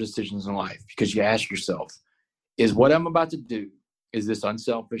for all your decisions in life, because you ask yourself, is what I'm about to do, is this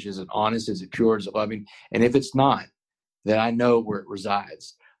unselfish? Is it honest? Is it pure? Is it loving? And if it's not, then I know where it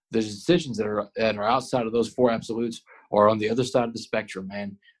resides. The decisions that are outside of those 4 absolutes are on the other side of the spectrum,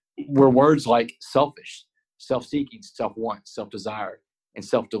 man, where words like selfish, self-seeking, self-want, self-desire, and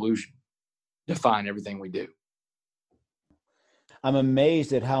self-delusion define everything we do. I'm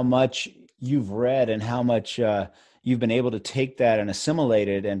amazed at how much you've read and how much you've been able to take that and assimilate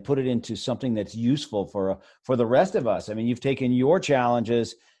it and put it into something that's useful for the rest of us. I mean, you've taken your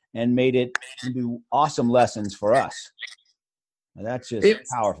challenges and made it into awesome lessons for us. And that's just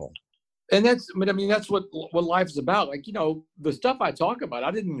powerful. And that's what life is about. Like, you know, the stuff I talk about,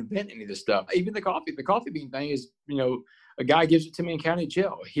 I didn't invent any of this stuff. Even the coffee bean thing is, you know, a guy gives it to me in county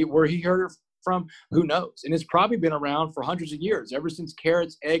jail. Where he heard it from, who knows? And it's probably been around for hundreds of years, ever since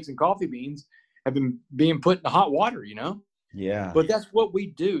carrots, eggs, and coffee beans have been being put in hot water, you know? Yeah. But that's what we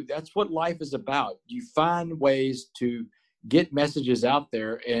do. That's what life is about. You find ways to get messages out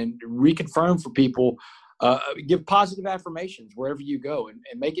there and reconfirm for people, give positive affirmations wherever you go, and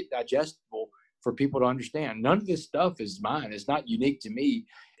make it digestible for people to understand. None of this stuff is mine. It's not unique to me.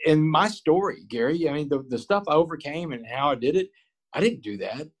 And my story, Gary, I mean, the stuff I overcame and how I did it, I didn't do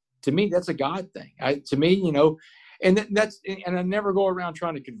that. To me, that's a God thing. To me, and and I never go around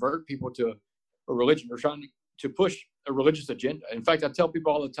trying to convert people to a religion or trying to push a religious agenda. In fact, I tell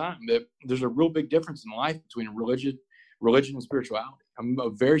people all the time that there's a real big difference in life between a religion and spirituality. I'm a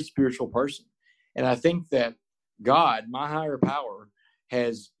very spiritual person. And I think that God, my higher power,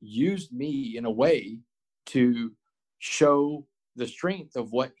 has used me in a way to show the strength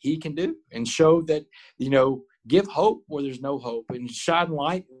of what he can do and show that, give hope where there's no hope and shine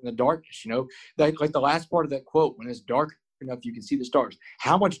light in the darkness, like the last part of that quote, when it's dark enough you can see the stars.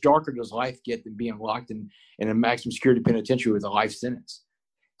 How much darker does life get than being locked in a maximum security penitentiary with a life sentence?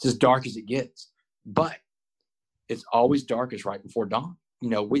 It's as dark as it gets, but it's always darkest right before dawn.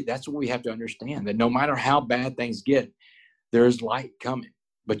 That's what we have to understand, that no matter how bad things get, there's light coming,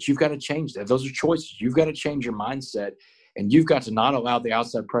 but you've got to change that. Those are choices. You've got to change your mindset, and you've got to not allow the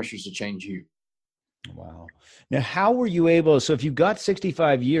outside pressures to change you. Wow. Now, how were you able, so if you got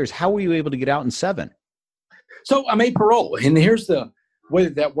 65 years, how were you able to get out in 7? So I made parole, and here's the way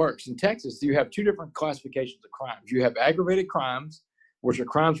that works. In Texas, you have 2 different classifications of crimes. You have aggravated crimes, which are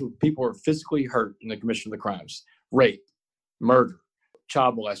crimes where people are physically hurt in the commission of the crimes. Rape, murder,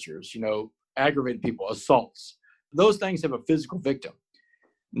 child molesters, aggravated people, assaults. Those things have a physical victim.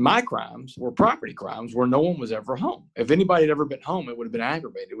 My crimes were property crimes where no one was ever home. If anybody had ever been home, it would have been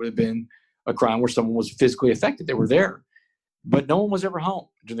aggravated. It would have been a crime where someone was physically affected. They were there, but no one was ever home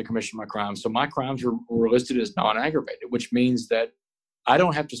during the commission of my crimes. So my crimes were listed as non-aggravated, which means that I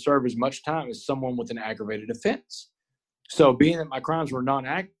don't have to serve as much time as someone with an aggravated offense. So being that my crimes were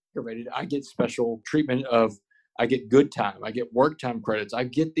non-aggravated, I get special treatment I get good time. I get work time credits. I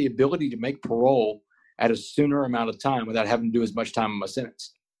get the ability to make parole at a sooner amount of time without having to do as much time in my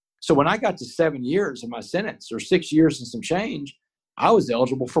sentence. So when I got to 7 years in my sentence, or 6 years and some change, I was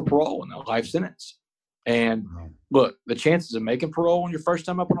eligible for parole in a life sentence. And look, the chances of making parole on your first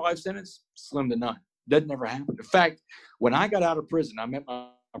time up on a life sentence, slim to none. Doesn't ever happen. In fact, when I got out of prison, I met my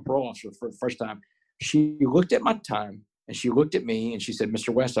parole officer for the first time. She looked at my time and she looked at me and she said,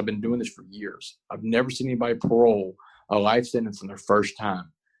 "Mr. West, I've been doing this for years. I've never seen anybody parole a life sentence on their first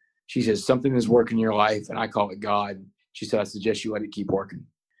time." She says, "Something is working in your life, and I call it God." She said, "I suggest you let it keep working."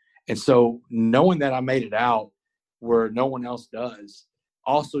 And so knowing that I made it out where no one else does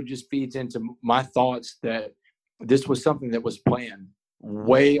also just feeds into my thoughts that this was something that was planned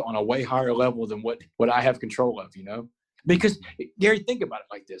on a way higher level than what I have control of, Because, Gary, think about it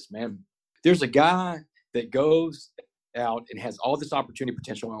like this, man. There's a guy that goes out and has all this opportunity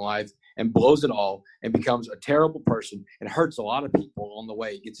potential in life and blows it all and becomes a terrible person and hurts a lot of people on the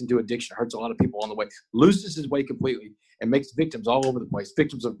way, gets into addiction, hurts a lot of people on the way, loses his way completely and makes victims all over the place,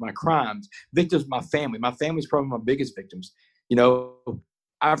 victims of my crimes, victims of my family. My family's probably my biggest victims.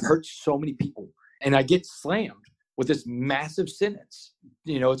 I've hurt so many people, and I get slammed with this massive sentence.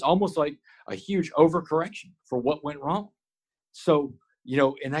 It's almost like a huge overcorrection for what went wrong. So,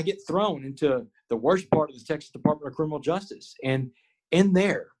 and I get thrown into the worst part of the Texas Department of Criminal Justice. And in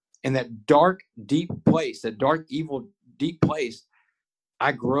there, in that dark, deep place, that dark, evil, deep place,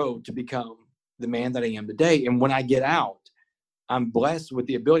 I grow to become the man that I am today. And when I get out, I'm blessed with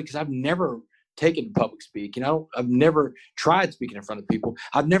the ability, because I've never taken public speaking. I've never tried speaking in front of people.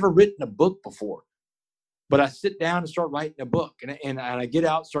 I've never written a book before, but I sit down and start writing a book, and I get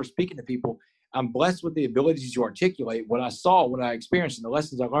out and start speaking to people. I'm blessed with the ability to articulate what I saw, what I experienced, and the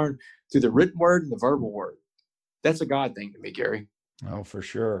lessons I learned through the written word and the verbal word. That's a God thing to me, Gary. Oh, for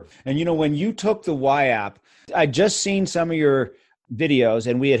sure. And when you took the Y app, I just seen some of your videos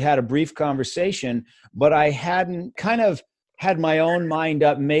and we had a brief conversation, but I hadn't kind of had my own mind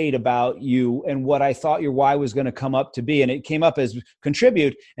up made about you and what I thought your why was going to come up to be. And it came up as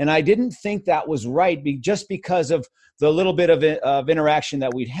contribute. And I didn't think that was right just because of the little bit of interaction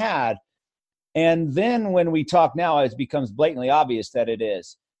that we'd had. And then when we talk now, it becomes blatantly obvious that it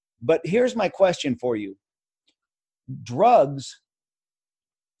is. But here's my question for you. Drugs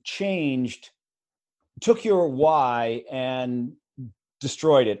took your why and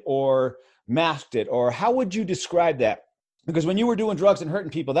destroyed it or masked it, or how would you describe that? Because when you were doing drugs and hurting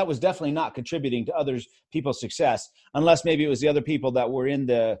people, that was definitely not contributing to other people's success, unless maybe it was the other people that were in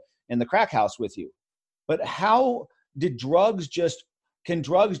the crack house with you. But how did can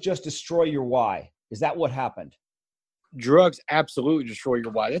drugs just destroy your why? Is that what happened? Drugs absolutely destroy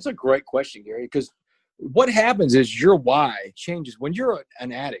your why. That's a great question, Gary, because what happens is your why changes. When you're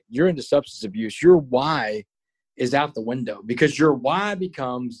an addict, you're into substance abuse, your why is out the window because your why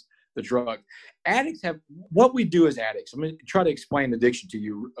becomes the drug. Addicts have, what we do as addicts, I'm going to try to explain addiction to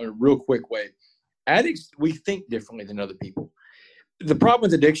you a real quick way. Addicts, we think differently than other people. The problem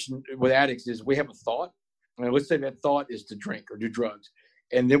with addiction with addicts is we have a thought. Let's say that thought is to drink or do drugs.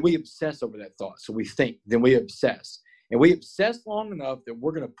 And then we obsess over that thought. So we think, then we obsess. And we obsess long enough that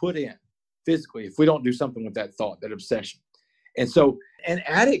we're going to put in physically if we don't do something with that thought, that obsession. And so, and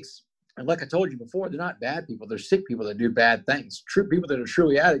addicts, and like I told you before, they're not bad people. They're sick people that do bad things. True people that are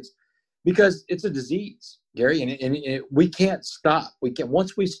truly addicts, because it's a disease, Gary, and we can't stop. We can't.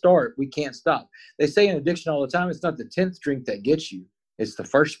 Once we start, we can't stop. They say in addiction all the time, it's not the 10th drink that gets you, it's the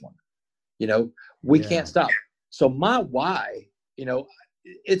first one. You know, we can't stop. So my why, you know,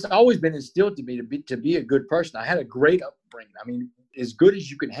 it's always been instilled to me to be a good person. I had a great upbringing. I mean, as good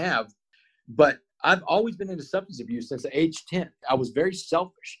as you can have, but I've always been into substance abuse since age 10. I was very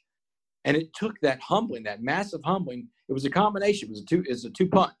selfish. And it took that humbling, that massive humbling. It was a combination. It was a two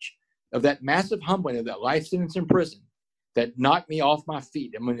punch of that massive humbling of that life sentence in prison that knocked me off my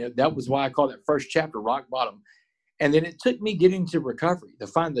feet. I mean, that was why I call that first chapter rock bottom. And then it took me getting to recovery to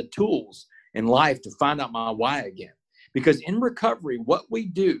find the tools in life to find out my why again. Because in recovery, what we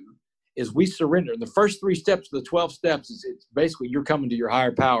do is we surrender. The first 3 steps of the 12 steps is it's basically you're coming to your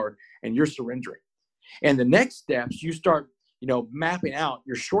higher power and you're surrendering. And the next steps, you start, you know, mapping out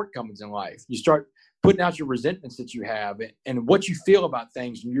your shortcomings in life. You start putting out your resentments that you have and what you feel about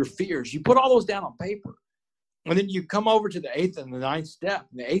things and your fears. You put all those down on paper. And then you come over to the 8th and the 9th step.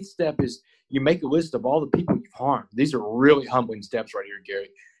 And the 8th step is you make a list of all the people you've harmed. These are really humbling steps right here, Gary.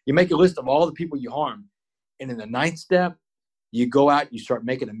 You make a list of all the people you harmed. And in the 9th step, you go out and you start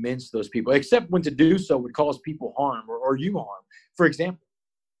making amends to those people, except when to do so would cause people harm or you harm. For example,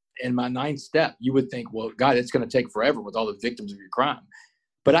 in my 9th step, you would think, well, God, it's going to take forever with all the victims of your crime.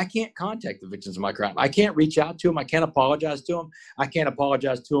 But I can't contact the victims of my crime. I can't reach out to them. I can't apologize to them. I can't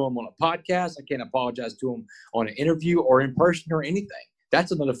apologize to them on a podcast. I can't apologize to them on an interview or in person or anything.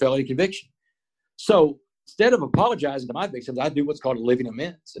 That's another felony conviction. So instead of apologizing to my victims, I do what's called a living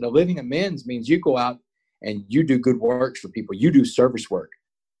amends. And a living amends means you go out and you do good works for people. You do service work.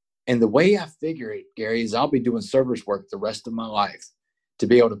 And the way I figure it, Gary, is I'll be doing service work the rest of my life to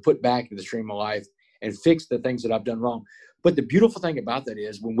be able to put back into the stream of life and fix the things that I've done wrong. But the beautiful thing about that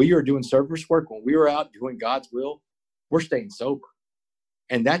is when we are doing service work, when we are out doing God's will, we're staying sober.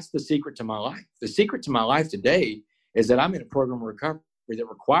 And that's the secret to my life. The secret to my life today is that I'm in a program of recovery that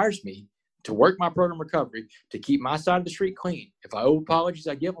requires me to work my program of recovery to keep my side of the street clean. If I owe apologies,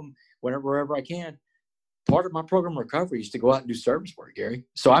 I give them wherever I can. Part of my program of recovery is to go out and do service work, Gary.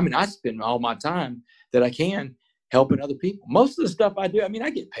 So, I mean, I spend all my time that I can helping other people. Most of the stuff I do, I mean, I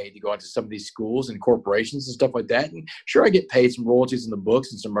get paid to go out to some of these schools and corporations and stuff like that. And sure, I get paid some royalties in the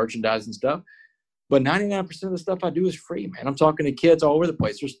books and some merchandise and stuff. But 99% of the stuff I do is free, man. I'm talking to kids all over the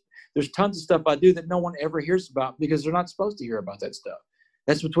place. There's tons of stuff I do that no one ever hears about because they're not supposed to hear about that stuff.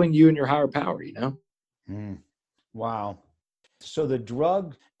 That's between you and your higher power, you know? Wow. So the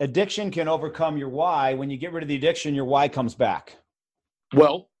drug addiction can overcome your why. When you get rid of the addiction, your why comes back.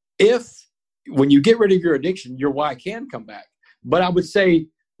 Well, when you get rid of your addiction, your why can come back. But I would say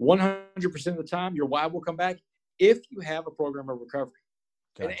 100% of the time, your why will come back if you have a program of recovery.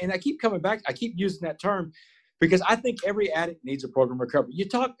 Gotcha. And I keep coming back. I keep using that term because I think every addict needs a program of recovery. You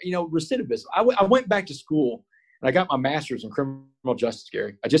talk, recidivism. I went back to school and I got my master's in criminal justice,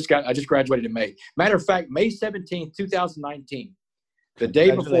 Gary. I just graduated in May. Matter of fact, May 17th, 2019, the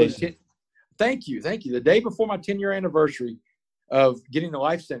day before. Thank you. The day before my 10-year anniversary of getting the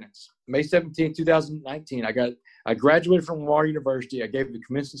life sentence, May 17th, 2019, I graduated from Lamar University. I gave the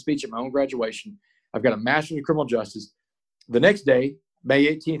commencement speech at my own graduation. I've got a master's in criminal justice. The next day, May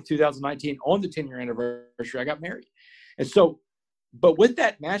 18th, 2019, on the 10-year anniversary, I got married. And so, but with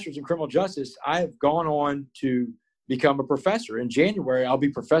that master's in criminal justice, I have gone on to become a professor. In January, I'll be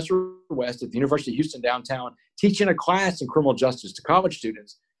Professor West at the University of Houston downtown, teaching a class in criminal justice to college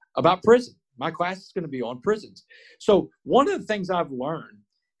students about prison. My class is going to be on prisons. So one of the things I've learned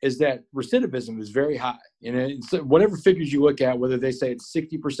is that recidivism is very high. And whatever figures you look at, whether they say it's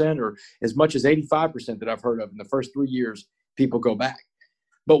 60% or as much as 85% that I've heard of in the first 3 years, people go back.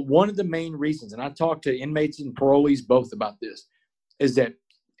 But one of the main reasons, and I talk to inmates and parolees both about this, is that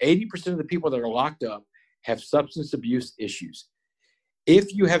 80% of the people that are locked up have substance abuse issues.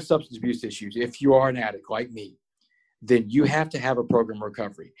 If you have substance abuse issues, if you are an addict like me, then you have to have a program of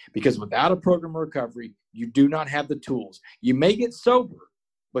recovery, because without a program of recovery, you do not have the tools. You may get sober,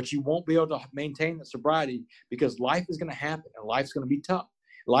 but you won't be able to maintain the sobriety because life is going to happen and life's going to be tough.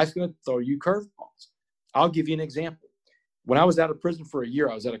 Life's going to throw you curveballs. I'll give you an example. When I was out of prison for a year,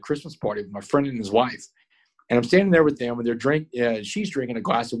 I was at a Christmas party with my friend and his wife, and I'm standing there with them and she's drinking a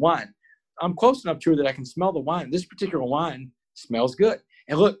glass of wine. I'm close enough to her that I can smell the wine. This particular wine smells good.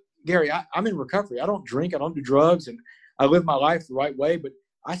 And look, Gary, I'm in recovery. I don't drink. I don't do drugs. And I live my life the right way. But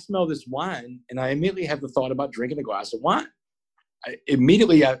I smell this wine, and I immediately have the thought about drinking a glass of wine.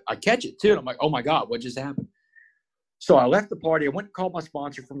 immediately I catch it too. And I'm like, oh my God, what just happened? So I left the party. I went and called my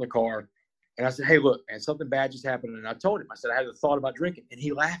sponsor from the car. And I said, hey, look, man, something bad just happened. And I told him, I said, I had a thought about drinking. And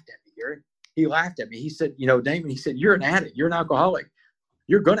he laughed at me, Gary. He laughed at me. He said, Damon, he said, you're an addict. You're an alcoholic.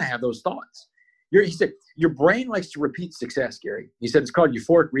 You're going to have those thoughts. He said, your brain likes to repeat success, Gary. He said, it's called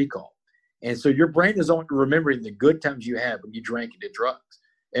euphoric recall. And so your brain is only remembering the good times you had when you drank and did drugs.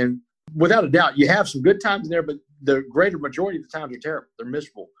 And without a doubt, you have some good times in there, but the greater majority of the times are terrible. They're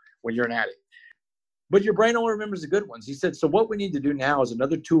miserable when you're an addict. But your brain only remembers the good ones. He said, so what we need to do now is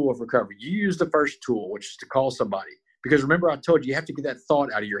another tool of recovery. You use the first tool, which is to call somebody. Because remember, I told you have to get that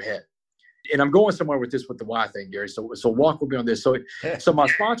thought out of your head. And I'm going somewhere with this with the why thing, Gary. So walk with me on this. So my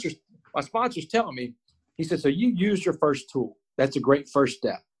sponsor's telling me, he said, so you use your first tool. That's a great first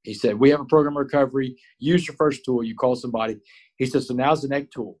step. He said, we have a program of recovery. Use your first tool. You call somebody. He said, so now's the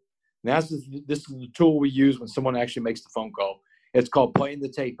next tool. Now this is the tool we use when someone actually makes the phone call. It's called playing the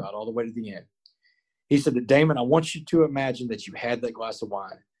tape out all the way to the end. He said, Damon, I want you to imagine that you had that glass of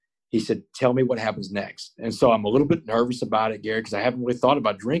wine. He said, tell me what happens next. And so I'm a little bit nervous about it, Gary, because I haven't really thought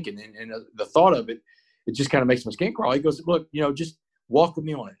about drinking. And the thought of it just kind of makes my skin crawl. He goes, look, just walk with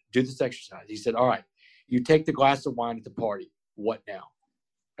me on it. Do this exercise. He said, all right, you take the glass of wine at the party. What now?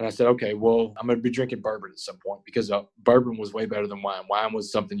 And I said, okay, well, I'm going to be drinking bourbon at some point because bourbon was way better than wine. Wine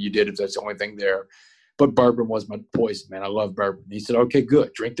was something you did if that's the only thing there. But bourbon was my poison, man. I love bourbon. He said, okay,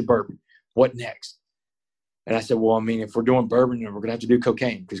 good. Drink the bourbon. What next? And I said, well, I mean, if we're doing bourbon, we're going to have to do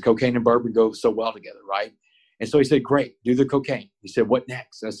cocaine because cocaine and bourbon go so well together, right? And so he said, great, do the cocaine. He said, what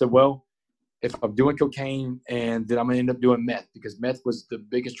next? And I said, well, if I'm doing cocaine and then I'm going to end up doing meth because meth was the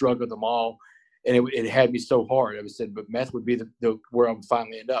biggest drug of them all. And it had me so hard. I said, but meth would be the where I would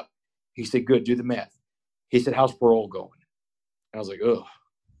finally end up. He said, good, do the meth. He said, how's parole going? And I was like, ugh.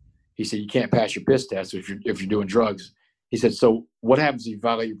 He said, you can't pass your piss test if you're doing drugs. He said, so what happens if you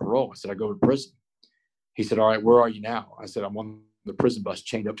violate your parole? I said, I go to prison. He said, all right, where are you now? I said, I'm on the prison bus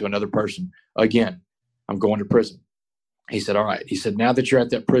chained up to another person. Again, I'm going to prison. He said, all right. He said, now that you're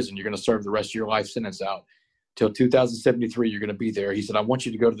at that prison, you're going to serve the rest of your life sentence out. Till 2073, you're going to be there. He said, I want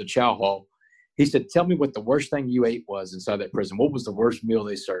you to go to the chow hall. He said, tell me what the worst thing you ate was inside that prison. What was the worst meal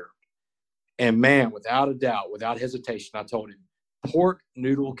they served? And man, without a doubt, without hesitation, I told him, pork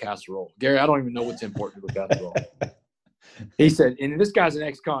noodle casserole. Gary, I don't even know what's in pork noodle casserole. He said, and this guy's an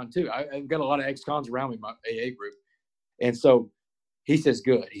ex-con too. I've got a lot of ex-cons around me, my AA group. And so he says,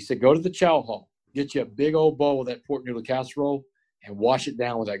 good. He said, go to the chow hall, get you a big old bowl of that pork noodle casserole and wash it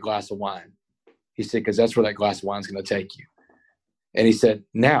down with that glass of wine. He said, because that's where that glass of wine is going to take you. And he said,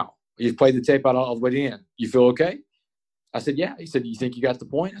 now you've played the tape out all the way to the end. You feel okay? I said, yeah. He said, you think you got the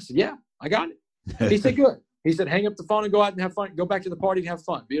point? I said, yeah, I got it. He said, good. He said, hang up the phone and go out and have fun. Go back to the party and have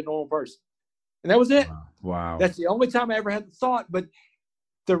fun. Be a normal person. And that was it. Wow. That's the only time I ever had the thought. But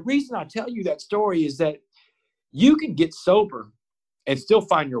the reason I tell you that story is that you can get sober and still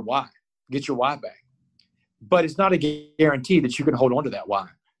find your why, get your why back. But it's not a guarantee that you can hold on to that why.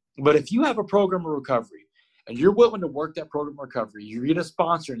 But if you have a program of recovery and you're willing to work that program of recovery, you get a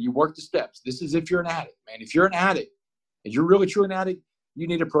sponsor and you work the steps. This is if you're an addict, man. If you're an addict and you're really truly an addict, you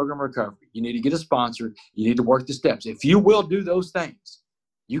need a program of recovery. You need to get a sponsor. You need to work the steps. If you will do those things,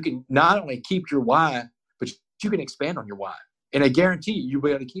 you can not only keep your why, but you can expand on your why. And I guarantee you'll be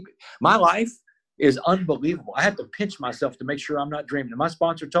able to keep it. My life is unbelievable. I have to pinch myself to make sure I'm not dreaming. And my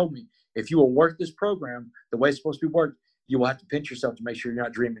sponsor told me, if you will work this program the way it's supposed to be worked, you will have to pinch yourself to make sure you're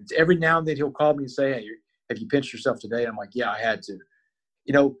not dreaming. It's every now and then he'll call me and say, hey, have you pinched yourself today? And I'm like, yeah, I had to.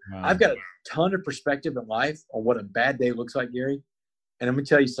 Wow. I've got a ton of perspective in life on what a bad day looks like, Gary. And let me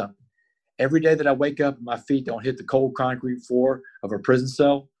tell you something. Every day that I wake up and my feet don't hit the cold concrete floor of a prison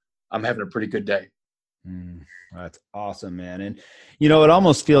cell, I'm having a pretty good day. That's awesome, man. And, it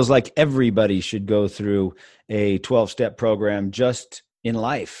almost feels like everybody should go through a 12-step program just in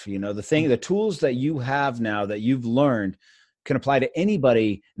life. The tools that you have now that you've learned can apply to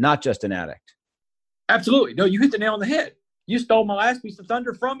anybody, not just an addict. Absolutely. No, you hit the nail on the head. You stole my last piece of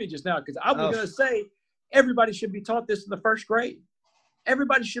thunder from me just now because I was going to say everybody should be taught this in the first grade.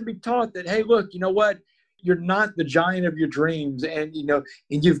 Everybody should be taught that, hey, look, you know what? You're not the giant of your dreams and, and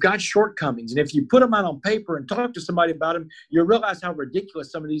you've got shortcomings. And if you put them out on paper and talk to somebody about them, you'll realize how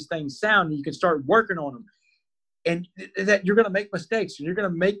ridiculous some of these things sound and you can start working on them. And that you're going to make mistakes and you're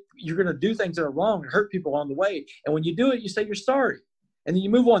going to do things that are wrong and hurt people on the way. And when you do it, you say you're sorry. And then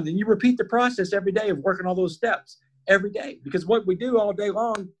you move on. Then you repeat the process every day of working all those steps every day. Because what we do all day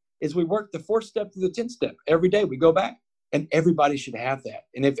long is we work the 4th step to the 10th step. Every day we go back. And everybody should have that.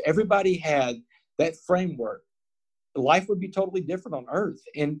 And if everybody had that framework, life would be totally different on earth.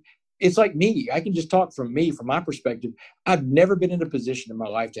 And it's like me. I can just talk from me, from my perspective. I've never been in a position in my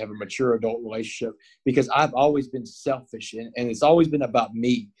life to have a mature adult relationship because I've always been selfish and it's always been about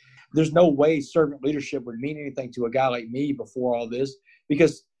me. There's no way servant leadership would mean anything to a guy like me before all this,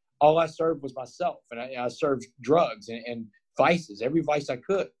 because all I served was myself, and I served drugs and vices, every vice I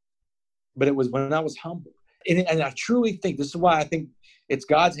could. But it was when I was humble. And I truly think this is why I think it's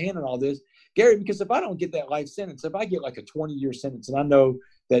God's hand in all this, Gary, because if I don't get that life sentence, if I get like a 20-year sentence, and I know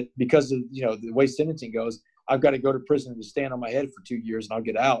that because of, the way sentencing goes, I've got to go to prison to stand on my head for 2 years and I'll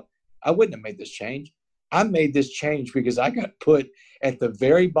get out, I wouldn't have made this change. I made this change because I got put at the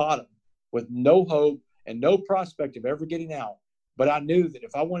very bottom with no hope and no prospect of ever getting out. But I knew that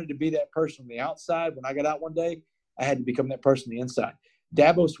if I wanted to be that person on the outside when I got out one day, I had to become that person on the inside.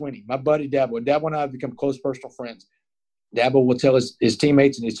 Dabo Swinney, my buddy Dabo, and Dabo and I have become close personal friends. Dabo will tell his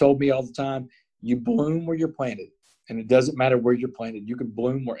teammates, and he told me all the time, you bloom where you're planted. And it doesn't matter where you're planted. You can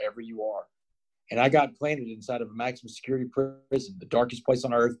bloom wherever you are. And I got planted inside of a maximum security prison, the darkest place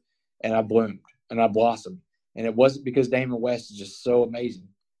on earth, and I bloomed and I blossomed. And it wasn't because Damon West is just so amazing.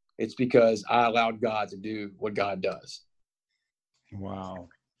 It's because I allowed God to do what God does. Wow.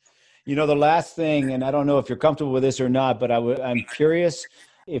 The last thing, and I don't know if you're comfortable with this or not, but I'm curious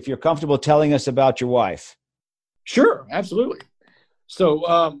if you're comfortable telling us about your wife. Sure, absolutely.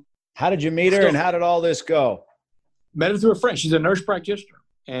 So how did you meet her and how did all this go? Met her through a friend. She's a nurse practitioner.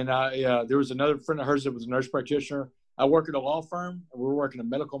 And there was another friend of hers that was a nurse practitioner. I work at a law firm, and we were working a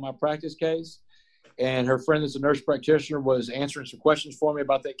medical malpractice case. And her friend that's a nurse practitioner was answering some questions for me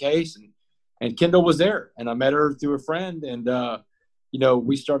about that case. And Kendall was there. And I met her through a friend. And,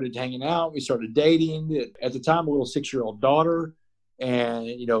 we started hanging out. We started dating. At the time, a little 6-year-old daughter. And,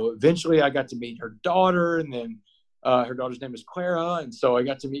 eventually I got to meet her daughter. And then her daughter's name is Clara. And so I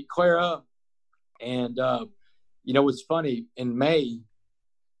got to meet Clara. And, it's funny. In May,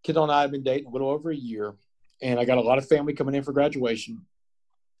 Kendall and I have been dating a little over a year. And I got a lot of family coming in for graduation.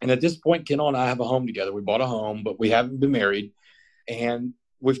 And at this point, Kendall and I have a home together. We bought a home, but we haven't been married. And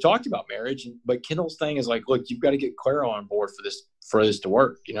we've talked about marriage. But Kendall's thing is like, look, you've got to get Clara on board for this to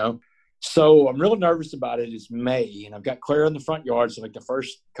work, So I'm real nervous about it. It's May, and I've got Clara in the front yard. So like the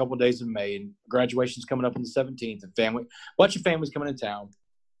first couple of days of May, and graduation's coming up on the 17th, and bunch of families coming in town.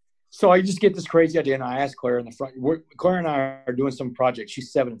 So I just get this crazy idea, and I ask Clara in the front. Clara and I are doing some project.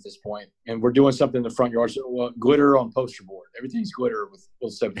 She's 7 at this point, and we're doing something in the front yard. So, glitter on poster board. Everything's glitter with a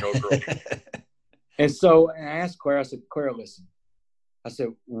 7-year-old girl. And I asked Clara. I said, Clara, listen. I said,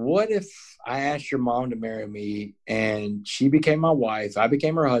 what if I asked your mom to marry me, and she became my wife, I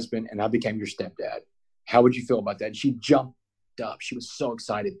became her husband, and I became your stepdad? How would you feel about that? And she jumped up. She was so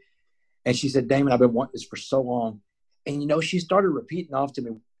excited. And she said, Damon, I've been wanting this for so long. And, she started repeating off to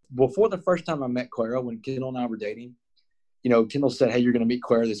me. Before the first time I met Clara, when Kendall and I were dating, Kendall said, hey, you're going to meet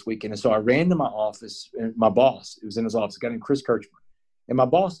Clara this weekend. And so I ran to my office, and my boss, it was in his office, a guy named Chris Kirchman. And my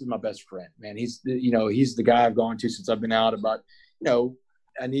boss is my best friend, man. He's the guy I've gone to since I've been out about,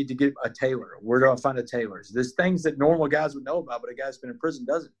 I need to get a tailor. Where do I find a tailor? There's things that normal guys would know about, but a guy that's been in prison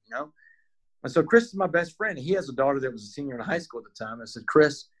doesn't, And so Chris is my best friend. He has a daughter that was a senior in high school at the time. I said,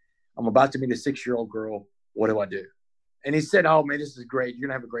 Chris, I'm about to meet a 6-year-old girl. What do I do? And he said, oh, man, this is great. You're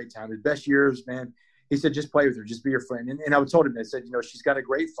going to have a great time. His best years, man. He said, just play with her. Just be your friend. And I told him, I said, she's got a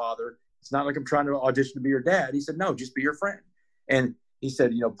great father. It's not like I'm trying to audition to be your dad. He said, no, just be your friend. And he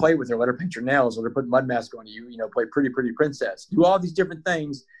said, play with her. Let her paint your nails. Let her put mud mask on you. Play pretty, pretty princess. Do all these different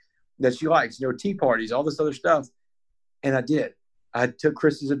things that she likes. Tea parties, all this other stuff. And I did. I took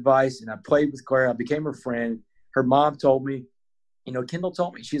Chris's advice, and I played with Clara. I became her friend. Her mom told me, Kendall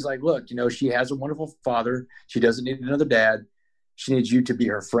told me, she's like, look, she has a wonderful father. She doesn't need another dad. She needs you to be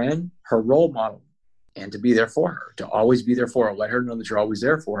her friend, her role model, and to be there for her, to always be there for her. Let her know that you're always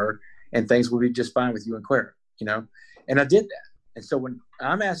there for her, and things will be just fine with you and Clara, And I did that. And so when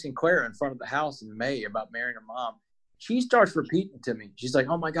I'm asking Clara in front of the house in May about marrying her mom, she starts repeating to me. She's like,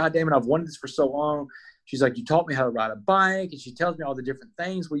 oh, my God, Damon, I've wanted this for so long. She's like, you taught me how to ride a bike. And she tells me all the different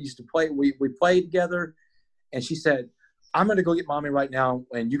things we used to play. We played together. And she said, I'm going to go get mommy right now,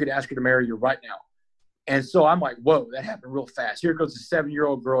 and you could ask her to marry you right now. And so I'm like, whoa, that happened real fast. Here goes a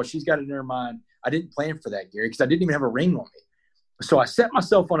 7-year-old girl. She's got it in her mind. I didn't plan for that, Gary, because I didn't even have a ring on me. So I set my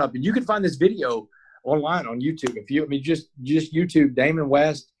cell phone up, and you can find this video online on YouTube. Just YouTube Damon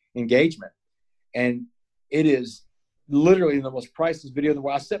West engagement. And it is literally the most priceless video in the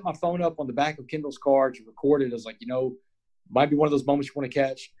world. I set my phone up on the back of Kendall's car to record it. I was like, might be one of those moments you want to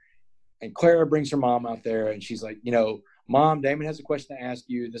catch. And Clara brings her mom out there, and she's like, Mom, Damon has a question to ask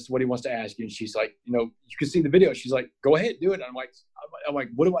you. This is what he wants to ask you. And she's like, you can see the video. She's like, go ahead, do it. And I'm like,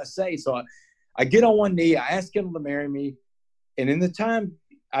 what do I say? So I get on one knee. I ask Kendall to marry me. And in the time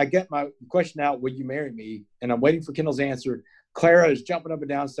I get my question out, will you marry me? And I'm waiting for Kendall's answer. Clara is jumping up and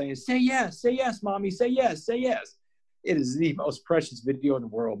down saying, say yes, mommy, say yes, say yes. It is the most precious video in the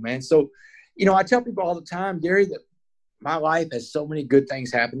world, man. So, I tell people all the time, Gary, that my life has so many good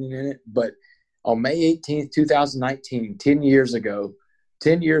things happening in it. But on May 18th, 2019, 10 years ago,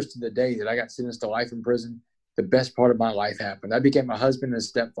 10 years to the day that I got sentenced to life in prison, the best part of my life happened. I became a husband and a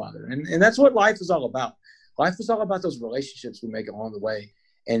stepfather. And that's what life is all about. Life is all about those relationships we make along the way.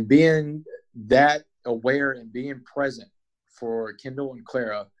 And being that aware and being present for Kendall and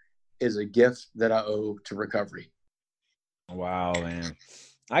Clara is a gift that I owe to recovery. Wow, man.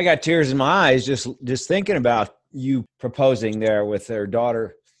 I got tears in my eyes just thinking about you proposing there with their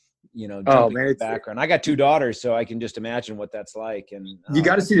daughter, jumping in the background. I got 2 daughters, so I can just imagine what that's like. And you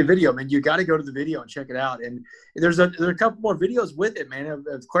got to see the video, man. You got to go to the video and check it out. And there's a couple more videos with it, man,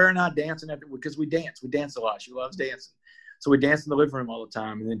 of Clara and I dancing because we dance. We dance a lot. She loves dancing. So we dance in the living room all the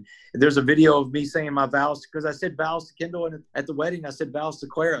time. And then there's a video of me saying my vows, because I said vows to Kendall, and at the wedding I said vows to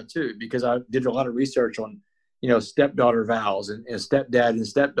Clara too, because I did a lot of research on, stepdaughter vows and stepdad and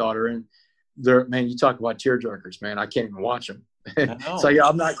stepdaughter. And man, you talk about tearjerkers, man. I can't even watch them. So yeah,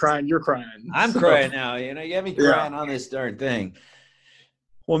 I'm not crying. You're crying. I'm crying now. You got me crying on this darn thing.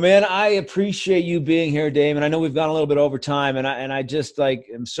 Well, man, I appreciate you being here, Damon. I know we've gone a little bit over time, and I just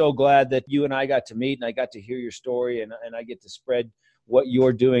am so glad that you and I got to meet, and I got to hear your story, and I get to spread what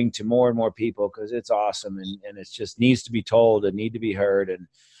you're doing to more and more people, because it's awesome, and it just needs to be told and need to be heard. And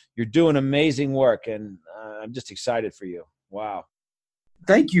you're doing amazing work, and I'm just excited for you. Wow.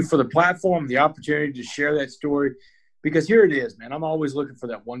 Thank you for the platform, the opportunity to share that story, because here it is, man. I'm always looking for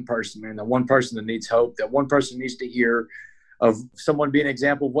that one person, man, that one person that needs hope, that one person needs to hear of someone being an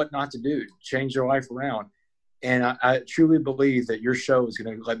example of what not to do, to change their life around. And I truly believe that your show is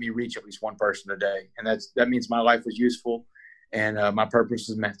going to let me reach at least one person a day. And that means my life was useful, and my purpose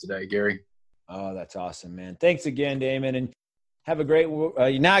is met today, Gary. Oh, that's awesome, man. Thanks again, Damon. And have a great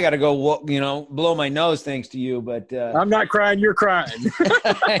now I got to go, blow my nose thanks to you. But I'm not crying. You're crying.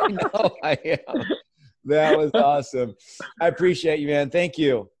 I know I am. That was awesome. I appreciate you, man. Thank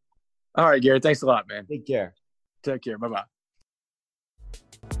you. All right, Gary. Thanks a lot, man. Take care. Take care. Bye-bye.